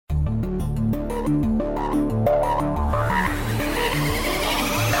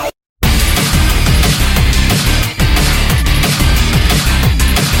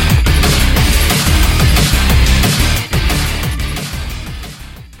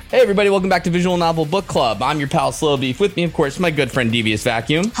Hey everybody, welcome back to Visual Novel Book Club. I'm your pal Slow Beef. With me, of course, my good friend Devious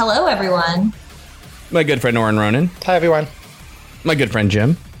Vacuum. Hello, everyone. My good friend Oren Ronan. Hi, everyone. My good friend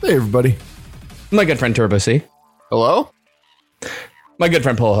Jim. Hey everybody. My good friend Turbo C. Hello? My good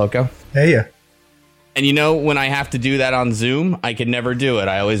friend Polohoko. Hey ya. And you know, when I have to do that on Zoom, I could never do it.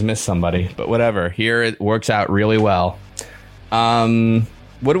 I always miss somebody. But whatever. Here it works out really well.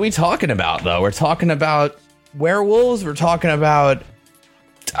 What are we talking about, though? We're talking about werewolves. We're talking about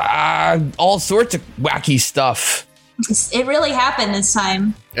all sorts of wacky stuff. It really happened this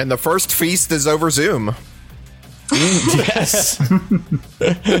time. And the first feast is over Zoom. Yes.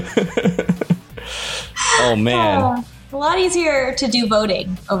 Oh, man. A lot easier to do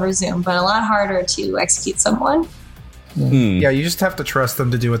voting over Zoom, but a lot harder to execute someone. Yeah, you just have to trust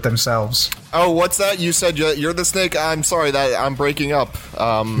them to do it themselves. Oh, what's that? You said you're the snake? I'm sorry, that I'm breaking up.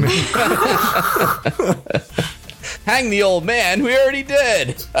 Hang the old man. We already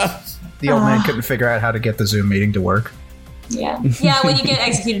did. The old man couldn't figure out how to get the Zoom meeting to work. Yeah. Yeah, when you get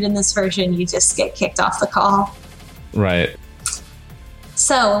executed in this version, you just get kicked off the call. Right.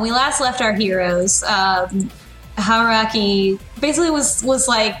 So, when we last left our heroes, Hauraki basically was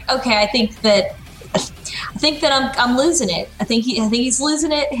like, okay, I think that I'm losing it. I think he's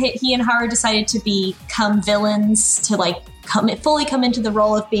losing it. He and Haru decided to become villains, to fully come into the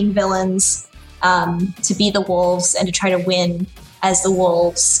role of being villains, to be the wolves and to try to win as the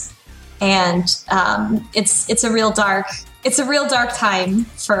wolves. And it's a real dark time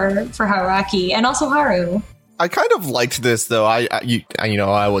for Hauraki and also Haru. I kind of liked this, though. I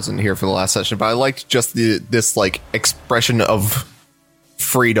wasn't here for the last session, but I liked just this expression of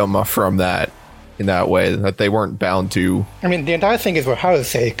freedom from that, in that way, that they weren't bound to. I mean, the entire thing is for Haru's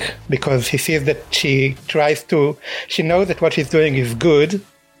sake, because he sees that she knows that what she's doing is good,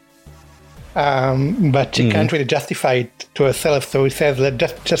 but she can't really justify it to herself, so he says,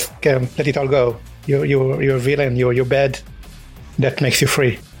 just let it all go. You're a villain, you're bad. That makes you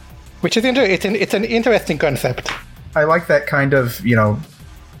free. Which is it's an interesting concept. I like that kind of,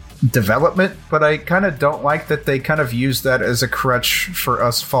 development, but I kind of don't like that they kind of use that as a crutch for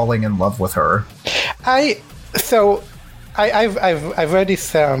us falling in love with her. I've read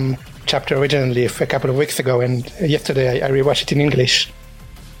this chapter originally a couple of weeks ago, and yesterday I rewatched it in English.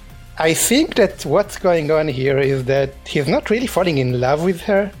 I think that what's going on here is that he's not really falling in love with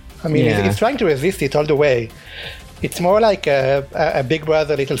her. I mean, he's trying to resist it all the way. It's more like a big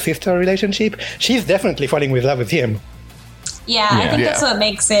brother, little sister relationship. She's definitely falling in love with him. Yeah, I think that's what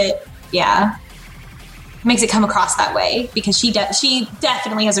makes it, makes it come across that way, because she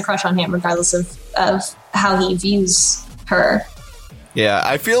definitely has a crush on him, regardless of how he views her. Yeah,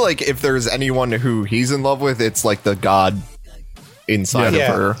 I feel like if there's anyone who he's in love with, it's like the god inside of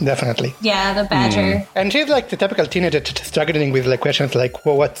her. Yeah, definitely. Yeah, the badger. And she's like the typical teenager struggling with questions like,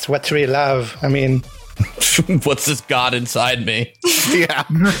 well, what's real love? I mean... What's this god inside me? Yeah.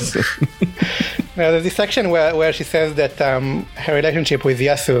 Now, there's this section where she says that her relationship with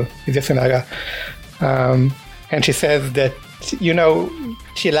Yasunaga, and she says that,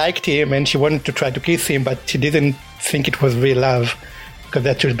 she liked him and she wanted to try to kiss him, but she didn't think it was real love, because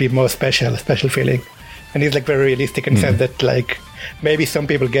that should be more special feeling. And he's very realistic and says that maybe some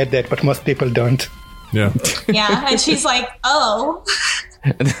people get that, but most people don't. Yeah. Yeah, and she's like, oh.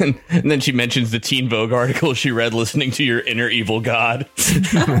 And then she mentions the Teen Vogue article she read listening to your inner evil god.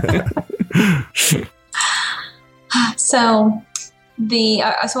 So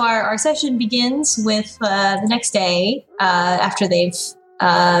our session begins with the next day after they've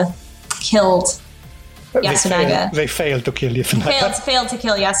killed Yasunaga. They failed to kill Yasunaga. Failed to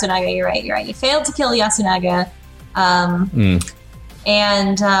kill Yasunaga. You're right. You failed to kill Yasunaga.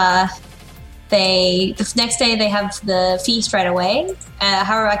 And the next day they have the feast right away.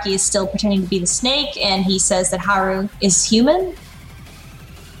 Hauraki is still pretending to be the snake, and he says that Haru is human.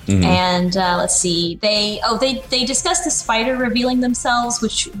 Mm-hmm. And let's see, they discuss the spider revealing themselves,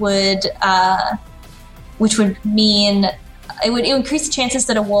 which would mean it would increase the chances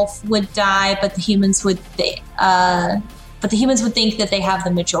that a wolf would die, but the humans would think that they have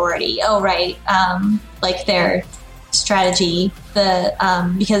the majority. Oh, right, their strategy,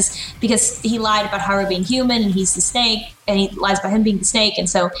 because he lied about Haru being human and he's the snake, and he lies about him being the snake, and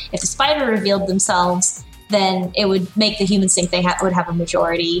so if the spider revealed themselves, then it would make the humans think they would have a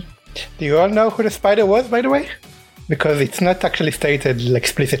majority. Do you all know who the spider was, by the way? Because it's not actually stated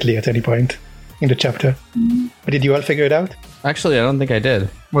explicitly at any point in the chapter. Mm-hmm. But did you all figure it out? Actually, I don't think I did.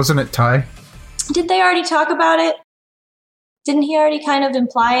 Wasn't it Ty? Did they already talk about it? Didn't he already kind of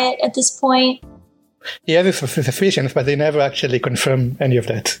imply it at this point? Yeah, this was suspicions, but they never actually confirm any of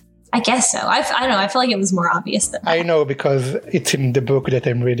that. I guess so. I don't know. I feel like it was more obvious than that. I know because it's in the book that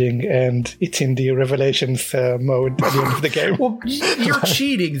I'm reading, and it's in the Revelations mode at the end of the game. Well, you're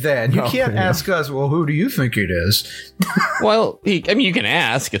cheating then. You can't ask us, well, who do you think it is? Well, you can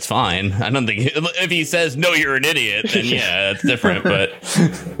ask. It's fine. I don't think if he says no, you're an idiot, then yeah, it's different. But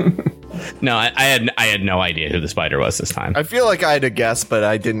no, I had no idea who the spider was this time. I feel like I had a guess, but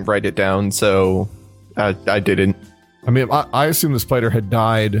I didn't write it down, so I didn't. I mean, I assume the spider had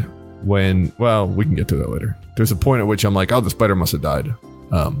died when. Well, we can get to that later. There's a point at which I'm like, oh, the spider must have died.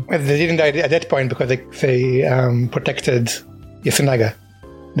 They didn't die at that point because they protected Yasunaga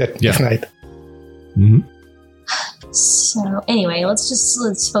this night. Mm-hmm. So anyway,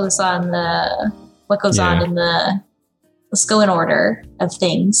 let's focus on what goes on in let's go in order of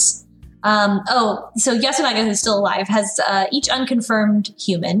things. So Yasunaga, who's still alive, has each unconfirmed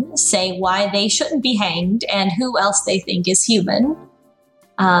human say why they shouldn't be hanged and who else they think is human.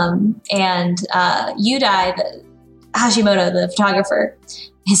 And Yudai, Hashimoto, the photographer,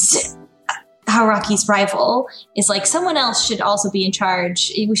 his Haraki's rival, is like, someone else should also be in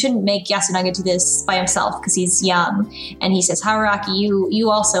charge. We shouldn't make Yasunaga do this by himself because he's young. And he says, Haraki, you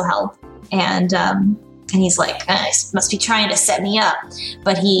also help. And he's like, must be trying to set me up.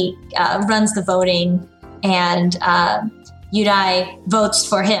 But he runs the voting, and Yudai votes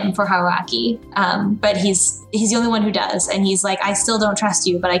for him, for Haraki. But he's the only one who does. And he's like, I still don't trust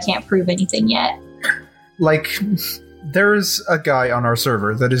you, but I can't prove anything yet. Like, there's a guy on our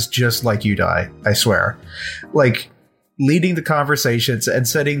server that is just like Yudai, I swear. Like, leading the conversations and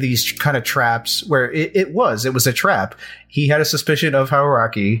setting these kind of traps where it was a trap. He had a suspicion of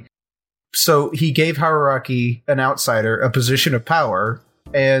Haraki. So he gave Haraki, an outsider, a position of power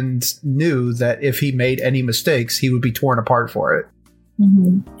and knew that if he made any mistakes, he would be torn apart for it.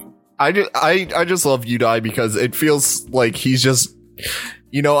 Mm-hmm. I just love Yudai because it feels like he's just,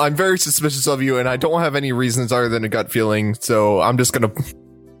 I'm very suspicious of you and I don't have any reasons other than a gut feeling, so I'm just gonna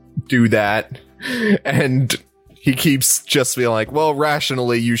do that. And he keeps just being like, well,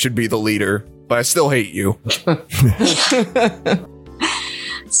 rationally you should be the leader, but I still hate you.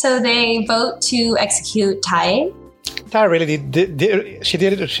 So they vote to execute Tai. Tai really she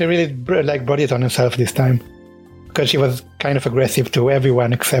really brought it on herself this time, because she was kind of aggressive to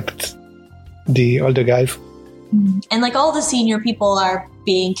everyone except the older guys. And like all the senior people are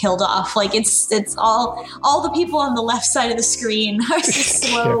being killed off. Like it's all the people on the left side of the screen are just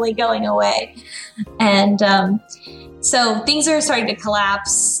slowly going away. And so things are starting to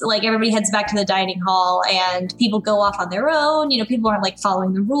collapse. Like everybody heads back to the dining hall and people go off on their own. People aren't like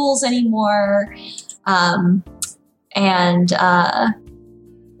following the rules anymore.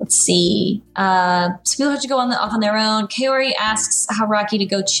 Let's see. So people have to go off on their own. Kaori asks Haraki to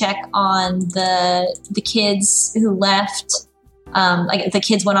go check on the kids who left. Like the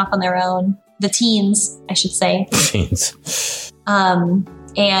kids went off on their own. The teens, I should say. Teens.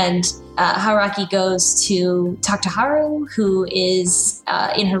 And Haraki goes to talk to Haru, who is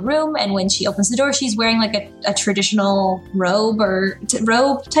in her room. And when she opens the door, she's wearing like a traditional robe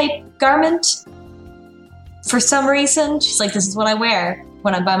type garment. For some reason, she's like, this is what I wear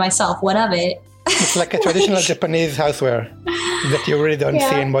when I'm by myself. What of it? It's like a traditional Japanese houseware that you really don't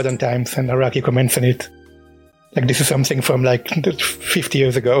see in modern times. And Haraki comments on it. Like, this is something from like 50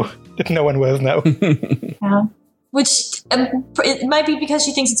 years ago that no one wears now. Yeah. Which it might be because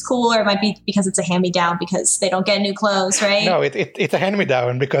she thinks it's cool, or it might be because it's a hand-me-down because they don't get new clothes, right? No, it's a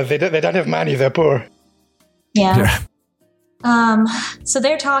hand-me-down because they don't have money, they're poor. Yeah. So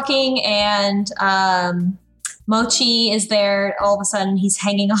they're talking, and Mochi is there. All of a sudden, he's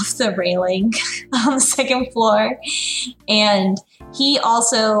hanging off the railing on the second floor, and he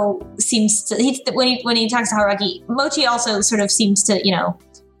also seems to. When he talks to Haraki, Mochi also sort of seems to,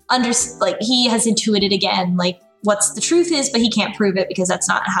 he has intuited again, like what's the truth is, but he can't prove it because that's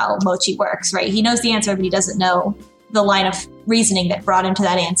not how Mochi works, right? He knows the answer, but he doesn't know the line of reasoning that brought him to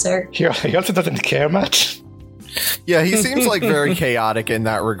that answer. He also doesn't care much. Yeah, he seems like very chaotic in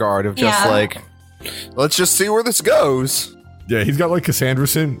that regard of just like, let's just see where this goes. Yeah, he's got like Cassandra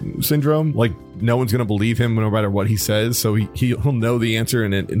syndrome. Like, no one's going to believe him no matter what he says. So he'll know the answer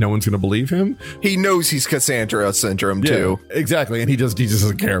and no one's going to believe him. He knows he's Cassandra syndrome too. Exactly. And he just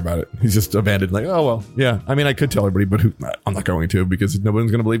doesn't care about it. He's just abandoned. Like, oh, well, yeah. I mean, I could tell everybody, but I'm not going to because no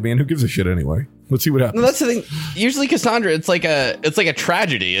one's going to believe me. And who gives a shit anyway? Let's see what happens. No, that's the thing. Usually Cassandra, it's like a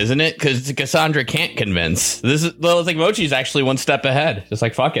tragedy, isn't it? Because Cassandra can't convince. It's like Mochi's actually one step ahead. Just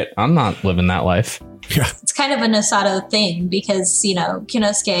like, fuck it. I'm not living that life. Yeah. It's kind of a Nosato thing because,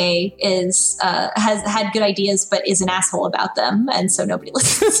 Kinosuke has had good ideas but is an asshole about them, and so nobody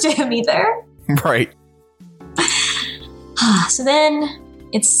listens to him either. Right. So then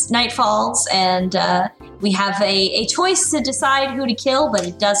it's night falls, and we have a choice to decide who to kill, but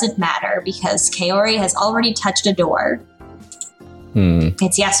it doesn't matter because Kaori has already touched a door.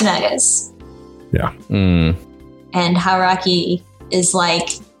 It's Yasunaga's. Yeah. And Haruaki is like,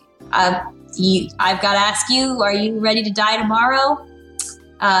 I've got to ask you, are you ready to die tomorrow?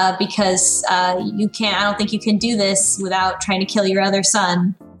 Because you can't. I don't think you can do this without trying to kill your other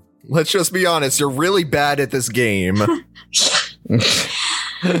son. Let's just be honest. You're really bad at this game. And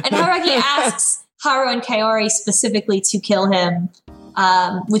Haruaki asks Haru and Kaori specifically to kill him,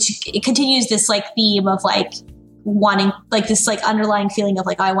 which it continues this like theme of like wanting like this like underlying feeling of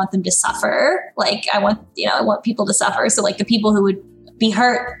like, I want them to suffer. Like I want people to suffer. So like the people who would be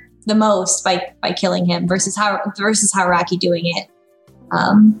hurt the most by killing him versus Haruaki doing it.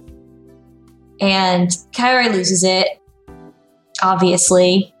 And Kaori loses it,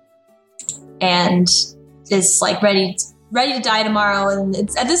 obviously, and is like ready to die tomorrow. And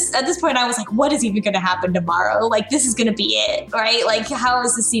it's at this point I was like, what is even going to happen tomorrow? Like, this is going to be it, right? Like, how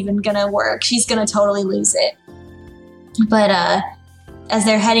is this even going to work? She's going to totally lose it. But as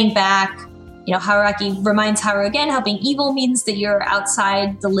they're heading back, Haruaki reminds Haru again how being evil means that you're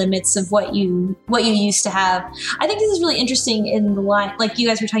outside the limits of what you used to have. I think this is really interesting in the line, like you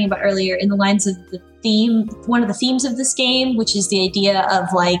guys were talking about earlier, in the lines of the theme, one of the themes of this game, which is the idea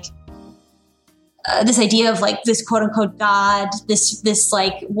of like, this idea of like this quote unquote God, this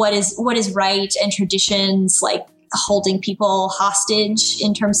like what is right, and traditions like holding people hostage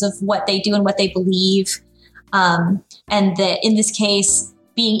in terms of what they do and what they believe. And that in this case,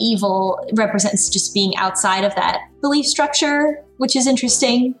 being evil represents just being outside of that belief structure, which is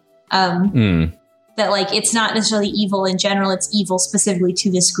interesting. That like it's not necessarily evil in general; it's evil specifically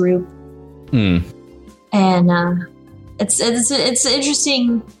to this group. And it's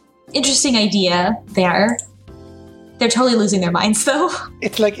an interesting idea there. They're totally losing their minds, though.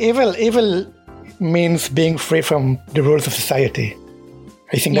 It's like evil means being free from the rules of society.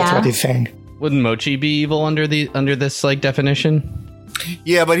 I think that's what he's saying. Wouldn't Mochi be evil under this like definition?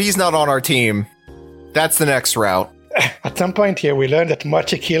 Yeah, but he's not on our team. That's the next route. At some point here, we learned that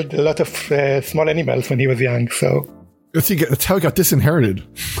Mochi killed a lot of small animals when he was young, so... That's how he got disinherited.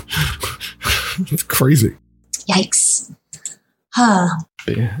 It's crazy. Yikes. Huh.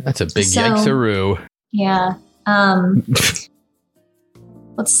 That's a big yikes-a-roo. Yeah.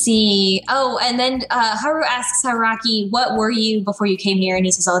 Let's see. Oh, and then Haru asks Haruaki, what were you before you came here? And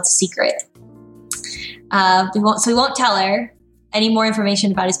he says, oh, it's a secret. We won't tell her any more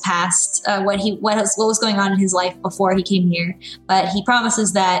information about his past, what was going on in his life before he came here. But he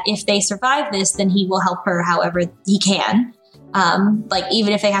promises that if they survive this, then he will help her however he can. Like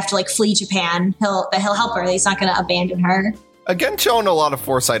even if they have to like flee Japan, he'll help her. He's not going to abandon her. Again, showing a lot of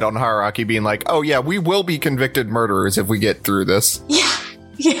foresight on Haruaki, being like, "Oh yeah, we will be convicted murderers if we get through this." Yeah.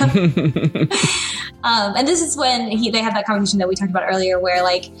 And this is when they have that conversation that we talked about earlier, where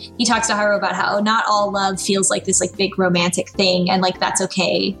like he talks to Haru about how not all love feels like this like big romantic thing, and like that's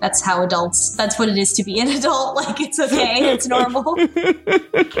okay. That's how adults. That's what it is to be an adult. Like it's okay. It's normal.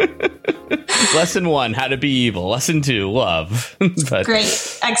 Lesson 1: how to be evil. Lesson 2: love.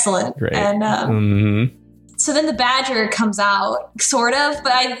 Great, excellent. Great. And so then the badger comes out, sort of,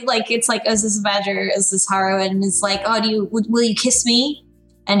 but it's like, is this a badger? Is this Haru? And it's like, oh, will you kiss me?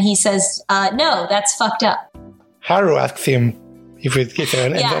 And he says, no, that's fucked up. Haru asks him if he'd kiss her,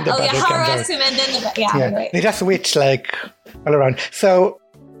 and then the badger comes out. Haru asks him, and then right. They just switch like all around. So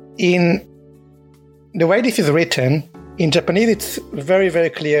in the way this is written, in Japanese, it's very, very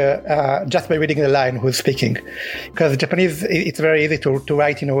clear just by reading the line who's speaking. Because in Japanese, it's very easy to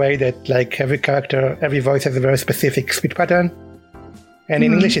write in a way that like every character, every voice has a very specific speech pattern. And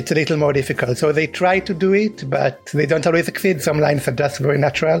in English, it's a little more difficult. So they try to do it, but they don't always succeed. Some lines are just very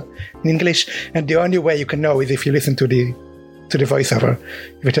natural in English. And the only way you can know is if you listen to the voiceover,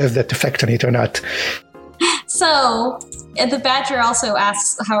 if it has that effect on it or not. So the badger also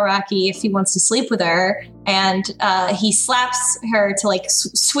asks Haruaki if he wants to sleep with her, and he slaps her to like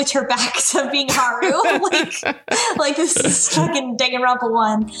switch her back to being Haru, like this is fucking Danganronpa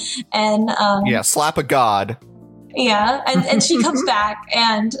 1, and slap a god. Yeah, and she comes back,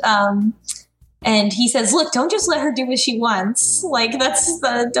 and he says, "Look, don't just let her do what she wants. Like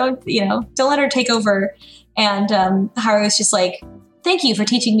don't let her take over." And Haru's just like, "Thank you for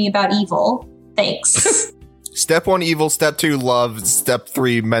teaching me about evil. Thanks." Step 1, evil. Step 2, love. Step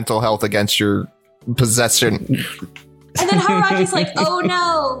 3, mental health against your possession. And then Haruaki's like, "Oh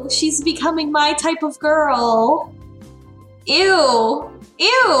no, she's becoming my type of girl. Ew."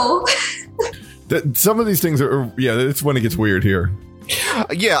 Some of these things are, it's when it gets weird here.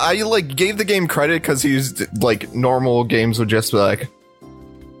 Yeah, I like gave the game credit because he's like normal games would just be like,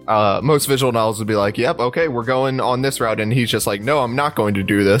 most visual novels would be like, yep, okay, we're going on this route. And he's just like, no, I'm not going to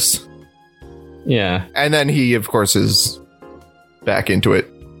do this. Yeah. And then he, of course, is back into it.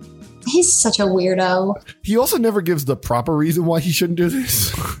 He's such a weirdo. He also never gives the proper reason why he shouldn't do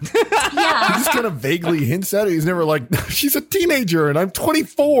this. Yeah. He just kind of vaguely hints at it. He's never like, she's a teenager and I'm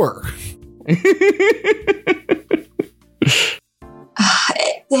 24.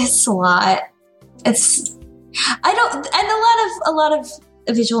 It's a lot. A lot of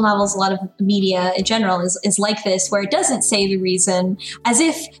visual novels, a lot of media in general is like this, where it doesn't say the reason, as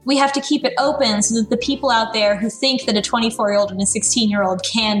if we have to keep it open so that the people out there who think that a 24-year-old and a 16-year-old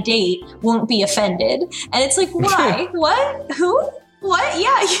can date won't be offended. And it's like, why? What? Who? What?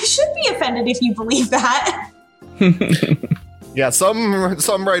 Yeah, you should be offended if you believe that. Yeah,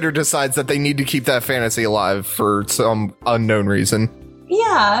 some writer decides that they need to keep that fantasy alive for some unknown reason.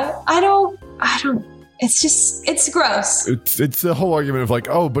 Yeah, I don't. It's gross. It's the whole argument of like,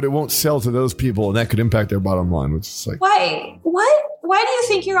 oh, but it won't sell to those people and that could impact their bottom line, which is like, Why? What? Why do you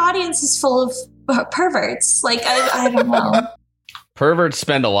think your audience is full of perverts? Like, I don't know. Perverts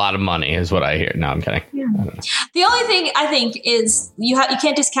spend a lot of money, is what I hear. No, I'm kidding. Yeah. The only thing I think is you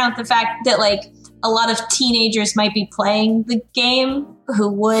can't discount the fact that like a lot of teenagers might be playing the game who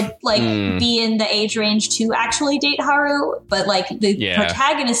would like be in the age range to actually date Haru, but like the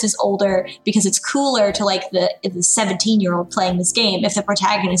protagonist is older because it's cooler to like the 17-year-old playing this game if the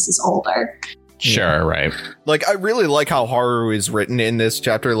protagonist is older. Sure, right. Like, I really like how Haru is written in this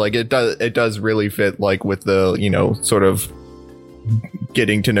chapter. Like, it does really fit like with the, you know, sort of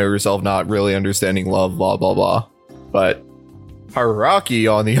getting to know yourself, not really understanding love, blah blah blah. But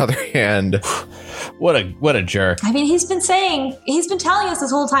Haruaki, on the other hand, what a jerk. I mean, he's been telling us this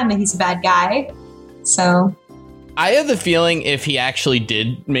whole time that he's a bad guy. So I have the feeling if he actually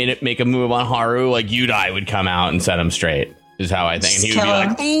did make a move on Haru, like Yudai would come out and set him straight. Is how I think, and he would be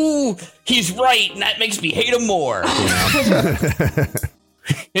like, "Ooh, he's right, and that makes me hate him more." You know?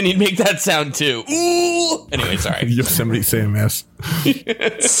 And he'd make that sound too. Ooh. Anyway, sorry. Yosemite CMS.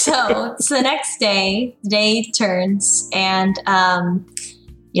 So the next day, the day turns, and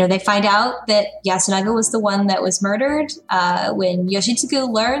they find out that Yasunaga was the one that was murdered. When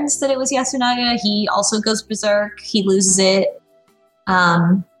Yoshitsugu learns that it was Yasunaga, he also goes berserk. He loses it,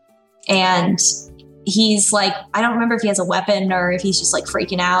 and he's like, I don't remember if he has a weapon or if he's just like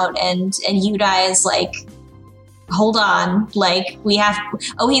freaking out. And Yudai is like, hold on, like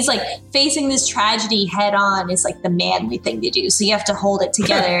he's like facing this tragedy head on is like the manly thing to do. So you have to hold it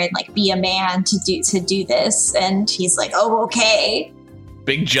together and like be a man to do this. And he's like, oh, okay.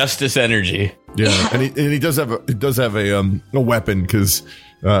 Big justice energy. Yeah. And he does have a weapon because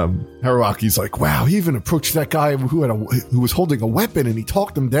Haruaki's like, wow, he even approached that guy who was holding a weapon and he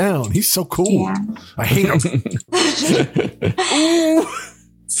talked him down. He's so cool. Yeah. I hate him.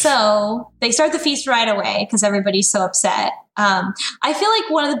 So they start the feast right away because everybody's so upset. I feel like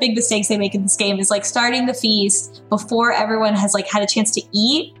one of the big mistakes they make in this game is like starting the feast before everyone has like had a chance to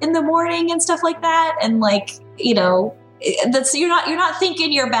eat in the morning and stuff like that. And like, you know, you're not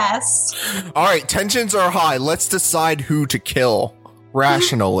thinking your best. All right, tensions are high. Let's decide who to kill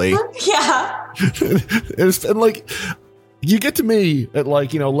rationally. Yeah. And like, you get to me at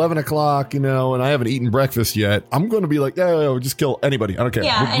like, 11 o'clock, and I haven't eaten breakfast yet. I'm going to be like, yeah, just kill anybody. I don't care.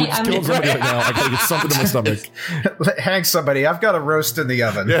 Yeah, we're just killing somebody right now. I got to get something to my stomach. Hang somebody. I've got a roast in the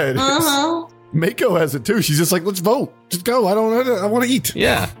oven. Yeah, it is. Mako has it too. She's just like, let's vote. Just go. I want to eat.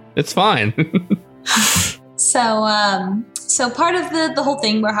 Yeah, it's fine. So part of the whole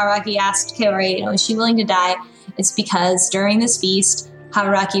thing where Haruaki asked Kaori, is she willing to die? It's because during this feast,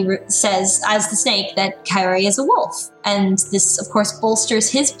 Haruaki says, as the snake, that Kaori is a wolf. And this, of course, bolsters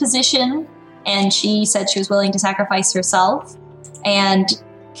his position. And she said she was willing to sacrifice herself. And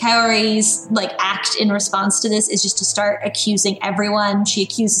Kaori's act in response to this is just to start accusing everyone. She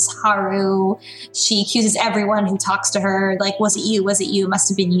accuses Haru. She accuses everyone who talks to her. Like, was it you? Was it you? It must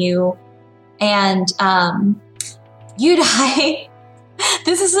have been you. And Yudai...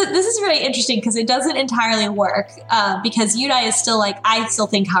 This is really interesting because it doesn't entirely work because Yudai is still like, I still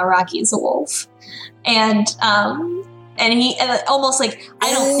think Haruaki is a wolf, and he almost like,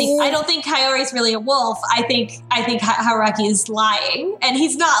 I don't think Kaori is really a wolf. I think Haruaki is lying, and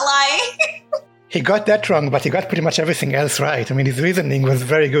he's not lying. He got that wrong, but he got pretty much everything else right. I mean, his reasoning was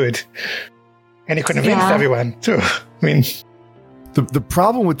very good, and he convinced everyone too. I mean, the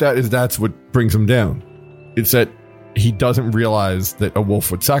problem with that is that's what brings him down. It's that he doesn't realize that a wolf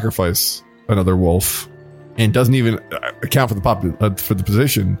would sacrifice another wolf, and doesn't even account for the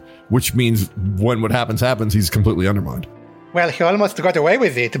position, which means when what happens, he's completely undermined. Well, he almost got away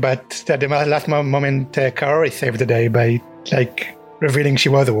with it, but at the last moment, Kaori saved the day by revealing she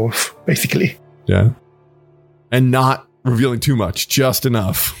was a wolf, basically. Yeah. And not revealing too much, just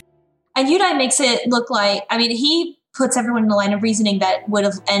enough. And Yudai makes it look like, I mean, he puts everyone in the line of reasoning that would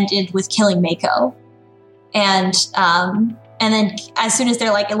have ended with killing Mako. And then as soon as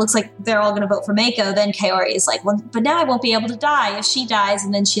they're like, it looks like they're all going to vote for Mako, then Kaori is like, well, but now I won't be able to die if she dies.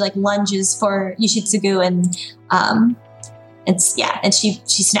 And then she like lunges for Yoshitsugu and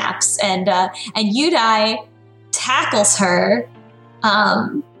she snaps. And Yudai tackles her,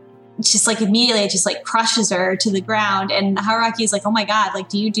 just like immediately, it just like crushes her to the ground. And Haruaki is like, oh my God, like,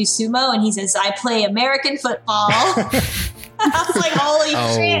 do you do sumo? And he says, I play American football. I was like, holy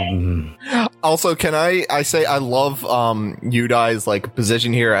shit. Also, can I say I love Yudai's like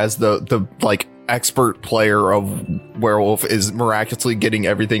position here as the like expert player of werewolf is miraculously getting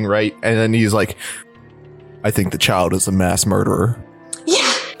everything right, and then he's like, I think the child is a mass murderer.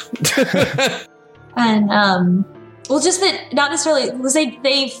 Yeah. And well, just that not necessarily because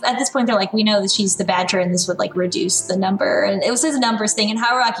they at this point they're like, we know that she's the badger and this would like reduce the number, and it was a numbers thing. And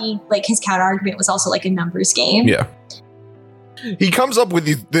Haruaki, like his counter argument was also like a numbers game. Yeah. He comes up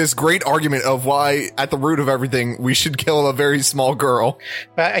with this great argument of why, at the root of everything, we should kill a very small girl.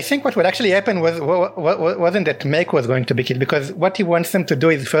 But I think what would actually happen wasn't that Mako was going to be killed, because what he wants them to do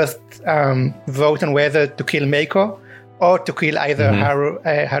is first vote on whether to kill Mako or to kill either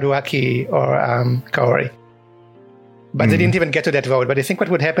Haruaki or Kaori. But they didn't even get to that vote. But I think what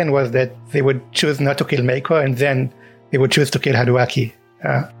would happen was that they would choose not to kill Mako, and then they would choose to kill Haruaki,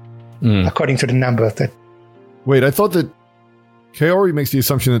 according to the numbers. Wait, I thought that Kaori makes the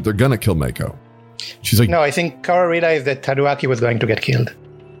assumption that they're gonna kill Mako. She's like, no, I think Kaori realized that Haruaki was going to get killed.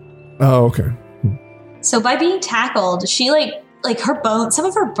 Oh, okay. So by being tackled, she like her bones, some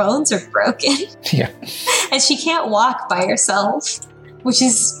of her bones are broken. Yeah. And she can't walk by herself, which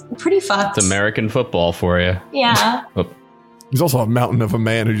is pretty fucked. It's American football for you. Yeah. There's also a mountain of a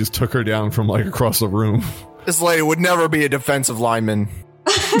man who just took her down from like across the room. This lady would never be a defensive lineman.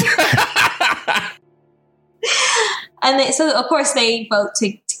 And so, of course, they vote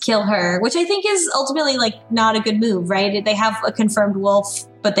to kill her, which I think is ultimately like not a good move, right? They have a confirmed wolf,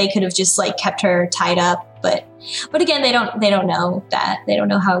 but they could have just like kept her tied up. But again, they don't know that. They don't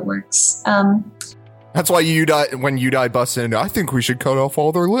know how it works. That's why when Yudai busts in, I think we should cut off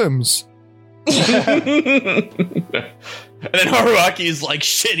all their limbs. And then Haruaki is like,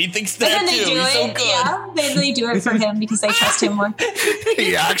 shit, he thinks that too. He's so good. Yeah, they do it for him because they trust him more.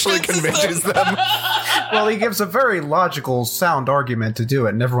 He actually convinces them. Well, he gives a very logical, sound argument to do it,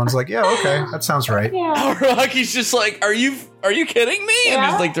 and everyone's like, yeah, okay, that sounds right. Yeah. Haruaki's just like, are you kidding me? Yeah.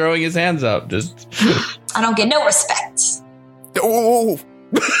 And just like throwing his hands up. Just I don't get no respect. Oh.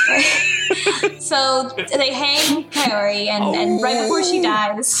 So they hang Kaori, and right before she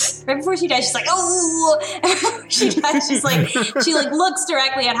dies, she's like, oh. She dies. She looks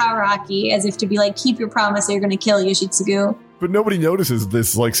directly at Haruaki as if to be like, keep your promise that you're going to kill Yoshitsugu. But nobody notices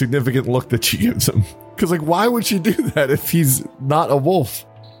this like significant look that she gives him. Because like, why would she do that if he's not a wolf?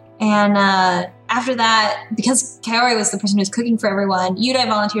 And after that, because Kaori was the person who was cooking for everyone, Yudai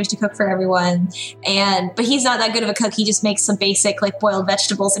volunteers to cook for everyone. But he's not that good of a cook. He just makes some basic like boiled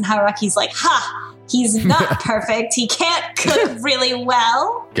vegetables. And Haruaki's like, ha, he's not perfect. He can't cook really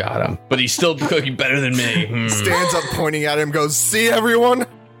well. got him. But he's still cooking better than me. Stands up pointing at him, goes, see everyone?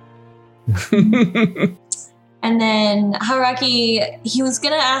 And then Haruaki, he was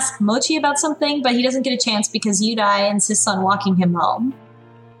going to ask Mochi about something, but he doesn't get a chance because Yudai insists on walking him home.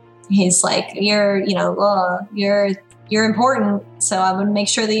 He's like, you're important, so I want to make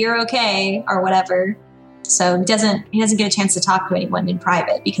sure that you're okay, or whatever. So he doesn't get a chance to talk to anyone in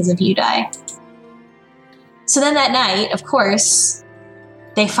private because of Yudai. So then that night, of course,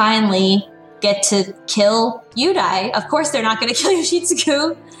 they finally get to kill Yudai. Of course, they're not going to kill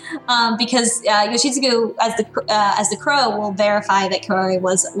Yoshitsugu, because Yoshitsugu, as the crow, will verify that Kaori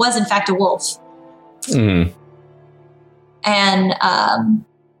was in fact a wolf. Mm. And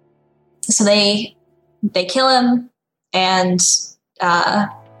so they kill him, and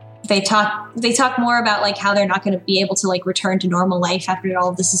they talk more about like how they're not going to be able to like return to normal life after all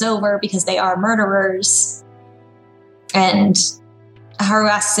of this is over because they are murderers. And Haru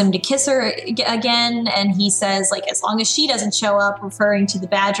asks him to kiss her again, and he says like, as long as she doesn't show up, referring to the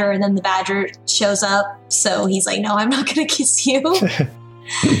badger, and then the badger shows up. So he's like, no, I'm not going to kiss you.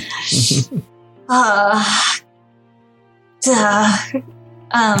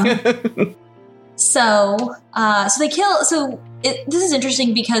 So they kill. So this is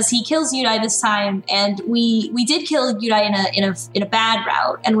interesting because he kills Yudai this time, and we did kill Yudai in a bad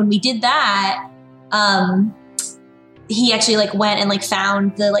route. And when we did that, he actually like went and like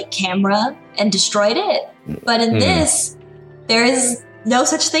found the like camera and destroyed it. But in this, there is no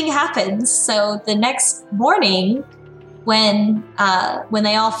such thing happens. So the next morning, when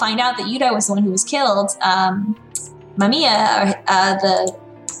they all find out that Yudai was the one who was killed, Mamiya, the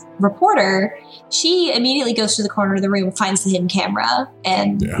reporter, she immediately goes to the corner of the room, finds the hidden camera,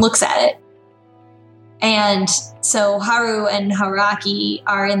 and looks at it. And so Haru and Haruaki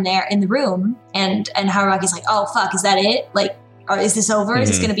are in the room, and Haruaki's like, "Oh fuck, is that it? Like, is this over? Is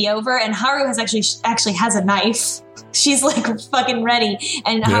this going to be over?" And Haru has actually has a knife. She's like fucking ready,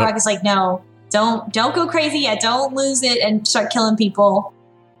 and Haruaki's like, "No, don't go crazy yet. Don't lose it and start killing people."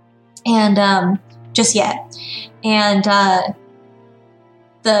 And just yet, and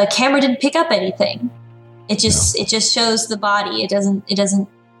the camera didn't pick up anything. It just shows the body. It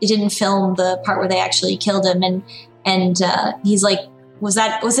didn't film the part where they actually killed him, and he's like, was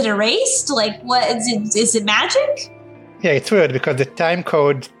it erased? Like, what is it magic? Yeah, it's weird because the time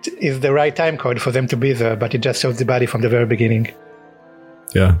code is the right time code for them to be there, but it just shows the body from the very beginning.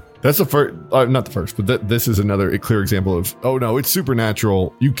 Yeah, that's the first, not the first, but this is another clear example of, oh no, it's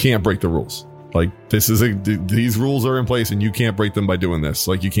supernatural. You can't break the rules. Like, these rules are in place and you can't break them by doing this.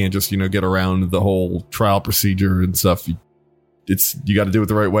 Like, you can't just, get around the whole trial procedure and stuff. You got to do it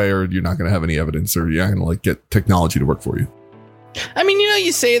the right way, or you're not going to have any evidence, or you're not going to get technology to work for you. I mean,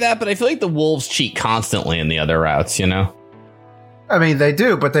 you say that, but I feel like the wolves cheat constantly in the other routes, I mean, they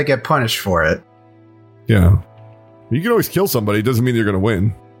do, but they get punished for it. Yeah. You can always kill somebody. It doesn't mean you're going to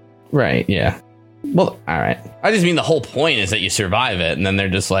win. Right, yeah. Well, all right. I just mean the whole point is that you survive it, and then they're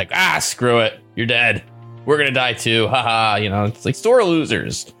just like, screw it. You're dead. We're going to die too. Haha. It's like sore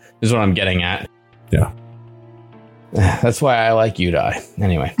losers is what I'm getting at. Yeah. That's why I like Yudai.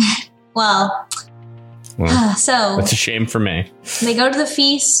 Anyway. Well, so it's a shame for me. They go to the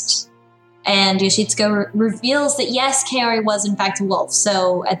feast, and Yoshitsuka reveals that yes, Kaori was in fact a wolf.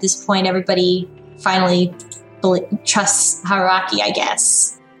 So at this point, everybody finally trusts Haruaki, I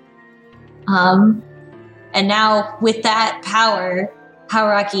guess. And now with that power,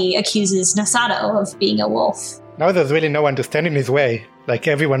 Haruaki accuses Nosato of being a wolf. Now there's really no one to stand in his way. Like,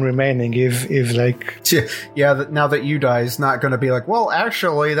 everyone remaining is like... Yeah, now that Yudai is not going to be like, well,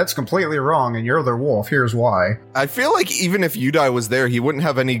 actually, that's completely wrong, and you're the wolf, here's why. I feel like even if Yudai was there, he wouldn't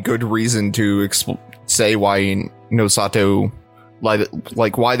have any good reason to say why Nosato...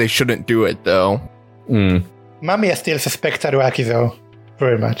 Like, why they shouldn't do it, though. Mamiya still suspects Haruaki, though.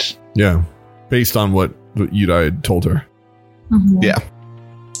 Very much. Yeah. Based on what Yudai had told her. Mm-hmm. Yeah.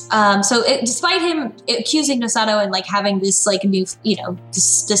 So despite him accusing Nosato and like having this like new,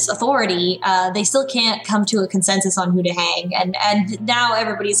 this authority, they still can't come to a consensus on who to hang. And now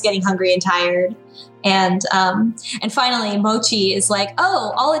everybody's getting hungry and tired. And finally Mochi is like,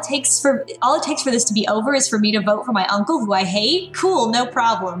 oh, all it takes for this to be over is for me to vote for my uncle who I hate. Cool. No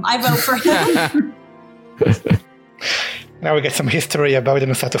problem. I vote for him. Now we get some history about the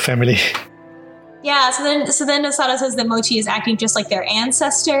Nosato family. Yeah, so then Nosato says that Mochi is acting just like their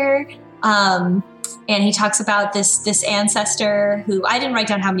ancestor, and he talks about this ancestor who I didn't write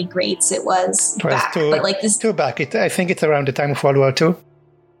down how many greats it was back, but like this two back. I think it's around the time of World War II.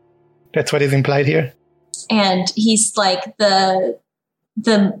 That's what is implied here. And he's like the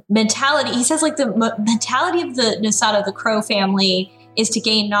mentality. He says like the mentality of the Nosato, the Crow family, is to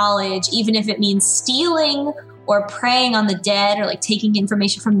gain knowledge, even if it means stealing or preying on the dead or like taking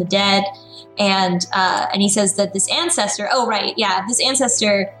information from the dead. And he says that this ancestor, this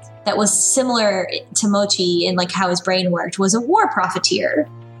ancestor that was similar to Mochi in like how his brain worked was a war profiteer.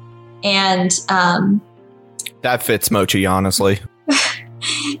 And that fits Mochi, honestly.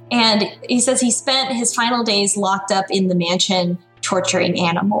 And he says he spent his final days locked up in the mansion torturing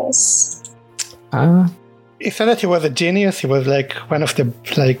animals. He said that he was a genius. He was like one of the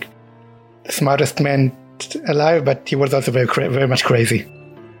like smartest men alive, but he was also very much crazy.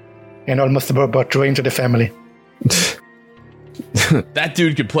 And almost brought ruin to the family. That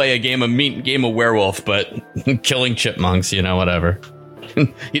dude could play a game of werewolf, but killing chipmunks, whatever.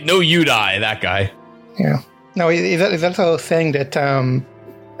 No Yudai, that guy. Yeah. No, he's also saying that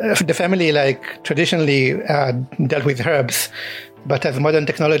the family, like, traditionally dealt with herbs, but as modern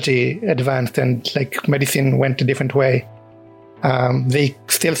technology advanced and, like, medicine went a different way, they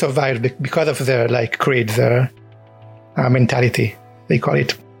still survived because of their, like, creed, their mentality, they call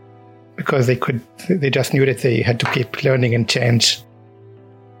it. Because they just knew that they had to keep learning and change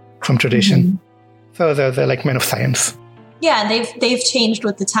from tradition. Mm-hmm. So they're like men of science. Yeah, and they've changed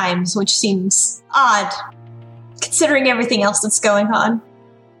with the times, which seems odd, considering everything else that's going on.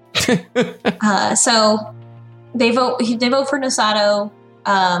 So they vote for Nosato,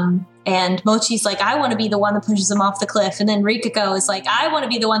 And Mochi's like, I want to be the one that pushes him off the cliff. And then Rikako is like, I want to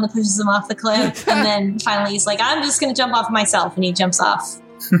be the one that pushes him off the cliff. And then finally he's like, I'm just going to jump off myself. And he jumps off.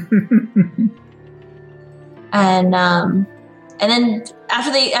 And then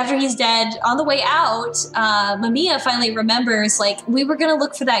after he's dead, on the way out, Mamiya finally remembers, like, we were going to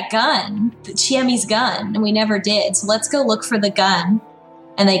look for that gun, Chiemi's gun, and we never did. So let's go look for the gun.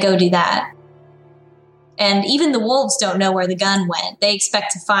 And they go do that. And even the wolves don't know where the gun went. They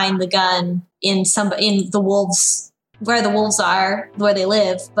expect to find the gun in the wolves, where the wolves are, where they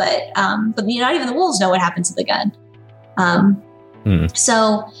live. But not even the wolves know what happened to the gun.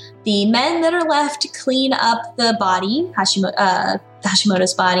 So the men that are left clean up the body,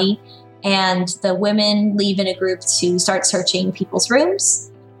 Hashimoto's body, and the women leave in a group to start searching people's rooms.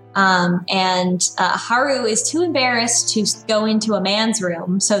 And Haru is too embarrassed to go into a man's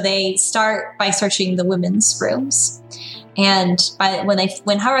room, so they start by searching the women's rooms. And when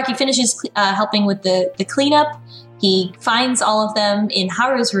Haruaki finishes helping with the cleanup, he finds all of them in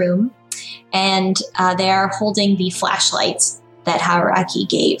Haru's room, and they are holding the flashlights that Haruaki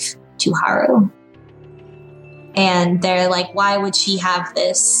gave to Haru. And they're like, why would she have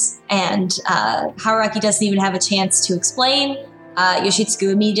this? And Haruaki doesn't even have a chance to explain.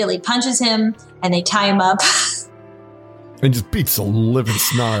 Yoshitsugu immediately punches him, and they tie him up. And just beats the living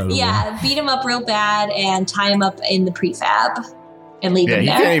snot out of him. Yeah, beat him up real bad and tie him up in the prefab and leave him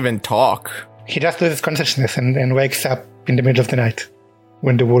there. He can't even talk. He just loses consciousness and wakes up in the middle of the night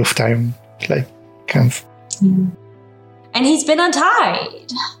when the wolf time comes. And he's been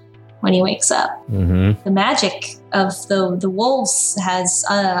untied when he wakes up. Mm-hmm. The magic of the wolves has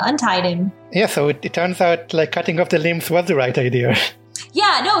untied him. Yeah, so it turns out like cutting off the limbs was the right idea.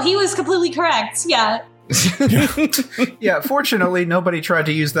 Yeah, no, he was completely correct. Yeah. Yeah, fortunately, nobody tried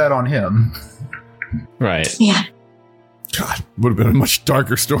to use that on him. Right. Yeah. God, would have been a much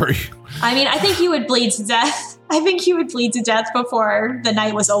darker story. I mean, I think he would bleed to death. Before the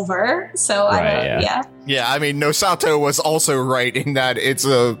night was over. So, yeah. Yeah, I mean, Nosato was also right in that it's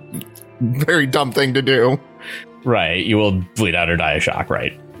a very dumb thing to do. Right. You will bleed out or die of shock,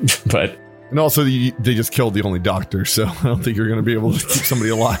 right? But... And also, they just killed the only doctor, so I don't think you're going to be able to keep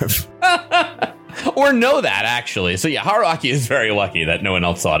somebody alive. Or know that, actually. So yeah, Haruaki is very lucky that no one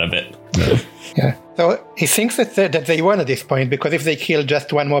else thought of it. No. Yeah. So he thinks that they won at this point, because if they kill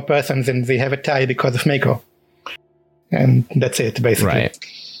just one more person, then they have a tie because of Meiko. And that's it, basically. Right.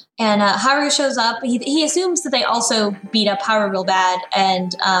 And Haru shows up. He assumes that they also beat up Haru real bad,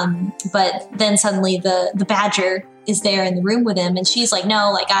 and but then suddenly the badger is there in the room with him, and she's like,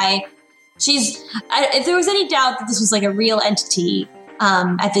 no, like if there was any doubt that this was like a real entity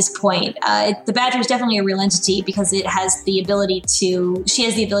at this point, the badger is definitely a real entity, because she has the ability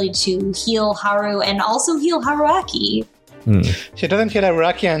to heal Haru and also heal Haruaki. She doesn't heal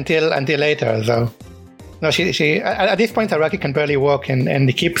Haruaki until later, though. No, she at this point Haruaki can barely walk, and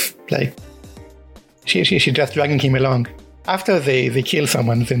he keeps she just dragging him along. After they kill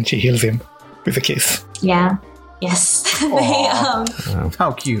someone, then she heals him with a kiss. Yeah. Yes.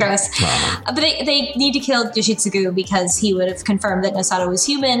 How cute. Gross. Wow. But they need to kill Yoshitsugu because he would have confirmed that Nosato was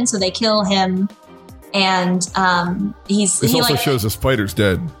human, so they kill him. And This also shows the spider's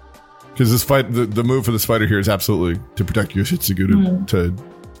dead. Because this fight, the move for the spider here is absolutely to protect Yoshitsugu, to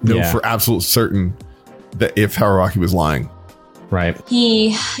know for absolute certain that if Haruaki was lying. Right.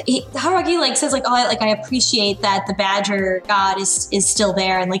 Haruaki says I appreciate that the badger god is still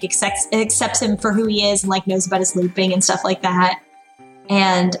there and accepts him for who he is, and knows about his looping and stuff like that.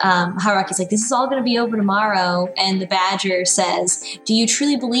 And Haruaki's like, this is all going to be over tomorrow. And the badger says, do you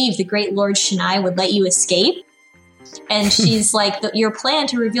truly believe the great Lord Shinai would let you escape? And she's like, your plan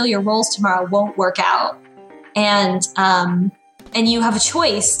to reveal your roles tomorrow won't work out. And you have a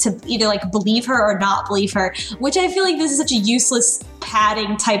choice to either believe her or not believe her, which I feel like this is such a useless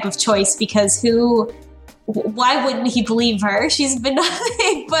padding type of choice, because why wouldn't he believe her? She's been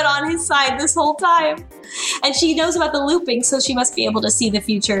nothing but on his side this whole time. And she knows about the looping, so she must be able to see the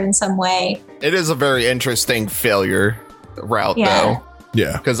future in some way. It is a very interesting failure route, though.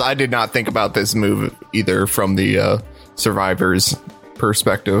 Yeah. Because I did not think about this move either from the survivor's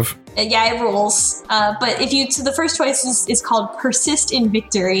perspective. Yeah, it rules. But the first choice is called persist in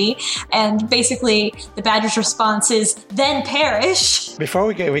victory, and basically the badger's response is then perish. Before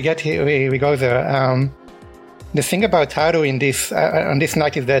we go there. The thing about Haru in this on this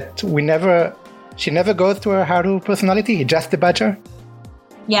night is that she never goes to her Haru personality, just the badger.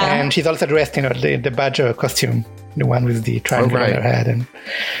 Yeah, and she's also dressed in the badger costume, the one with the triangle on her head.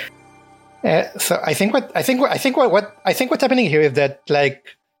 And so I think what's happening here is that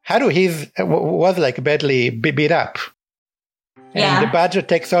Haru was badly beat up, Yeah. the badger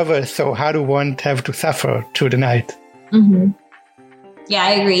takes over, so Haru won't have to suffer through the night. Mm-hmm. Yeah,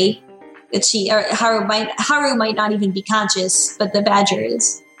 I agree. That Haru might not even be conscious, but the badger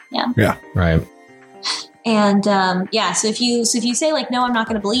is. Yeah. Right. And so if you say like, no, I'm not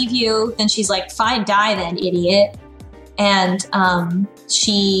going to believe you, then she's like, fine, die then, idiot. And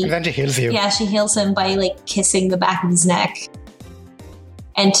And then she heals you. Yeah, she heals him by like kissing the back of his neck,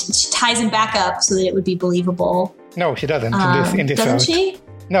 and she ties him back up so that it would be believable. No, she doesn't. In this doesn't route. she?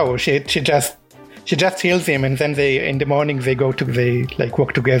 No, she just heals him, and then in the morning they walk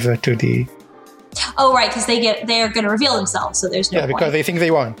together to the. Oh, right, because they're going to reveal themselves, so there's no point. Because they think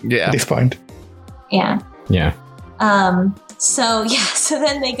they won. Yeah. At this point. Yeah. Yeah. So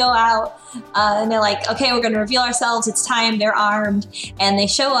then they go out and they're like, okay, we're going to reveal ourselves. It's time. They're armed, and they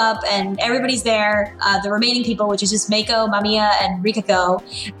show up, and everybody's there. The remaining people, which is just Mako, Mamiya, and Rikako,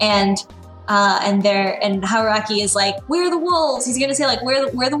 and Haruaki is like, "We're the wolves." He's going to say like,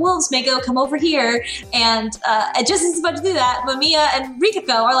 "We're the wolves, Mako. Come over here." And just as he's about to do that, Mamiya and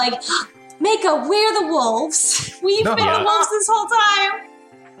Rikako are like, "Mako, we're the wolves. We've been the wolves this whole time.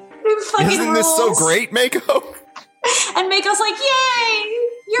 We're fucking Isn't this so wolves." great, Mako? And Mako's like, "Yay!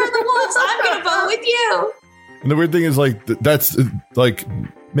 You're the wolves. I'm gonna vote with you." And the weird thing is, like, that's like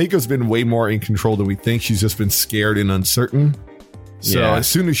Mako's been way more in control than we think. She's just been scared and uncertain. So Yeah. as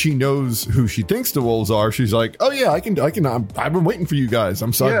soon as she knows who she thinks the wolves are, she's like, "Oh yeah, I can. I've been waiting for you guys.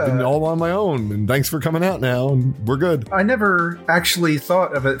 I'm sorry, I've been all on my own, and thanks for coming out now, and we're good." I never actually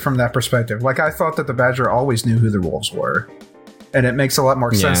thought of it from that perspective. Like, I thought that the badger always knew who the wolves were, and it makes a lot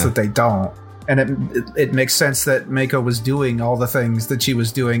more sense Yeah. that they don't. And it makes sense that Mako was doing all the things that she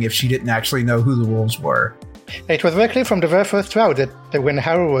was doing if she didn't actually know who the wolves were. It was very clear from the very first round that when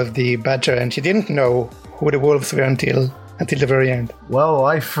Haru was the badger, and she didn't know who the wolves were until the very end. Well,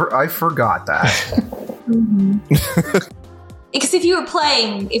 I forgot that. Because if you were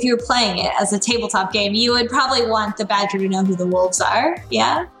playing it as a tabletop game, you would probably want the badger to know who the wolves are.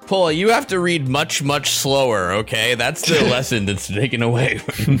 Yeah. Paul, you have to read much, much slower, okay? That's the lesson that's taken away.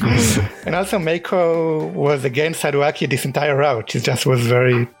 And also, Mako was against Haruaki this entire route. She just was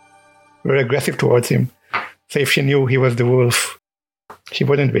very, very aggressive towards him. So if she knew he was the wolf, she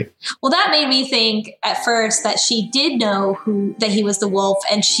wouldn't be. Well, that made me think at first that she did know that he was the wolf,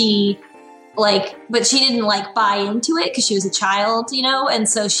 and but she didn't buy into it because she was a child, and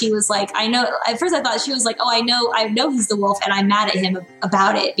so she was like, I know. At first I thought she was like, oh, I know he's the wolf, and I'm mad at him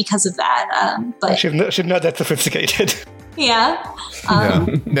about it because of that. But she's not that sophisticated. Yeah.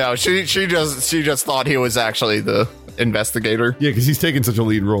 No, she just thought he was actually the investigator. Yeah, because he's taking such a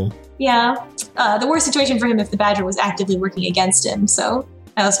lead role. Yeah. The worst situation for him if the badger was actively working against him. So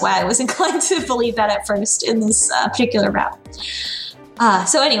that was why I was inclined to believe that at first in this particular route.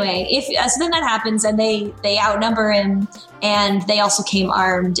 So anyway, so then that happens, and they outnumber him, and they also came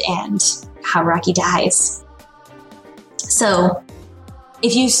armed, and Haruaki dies. So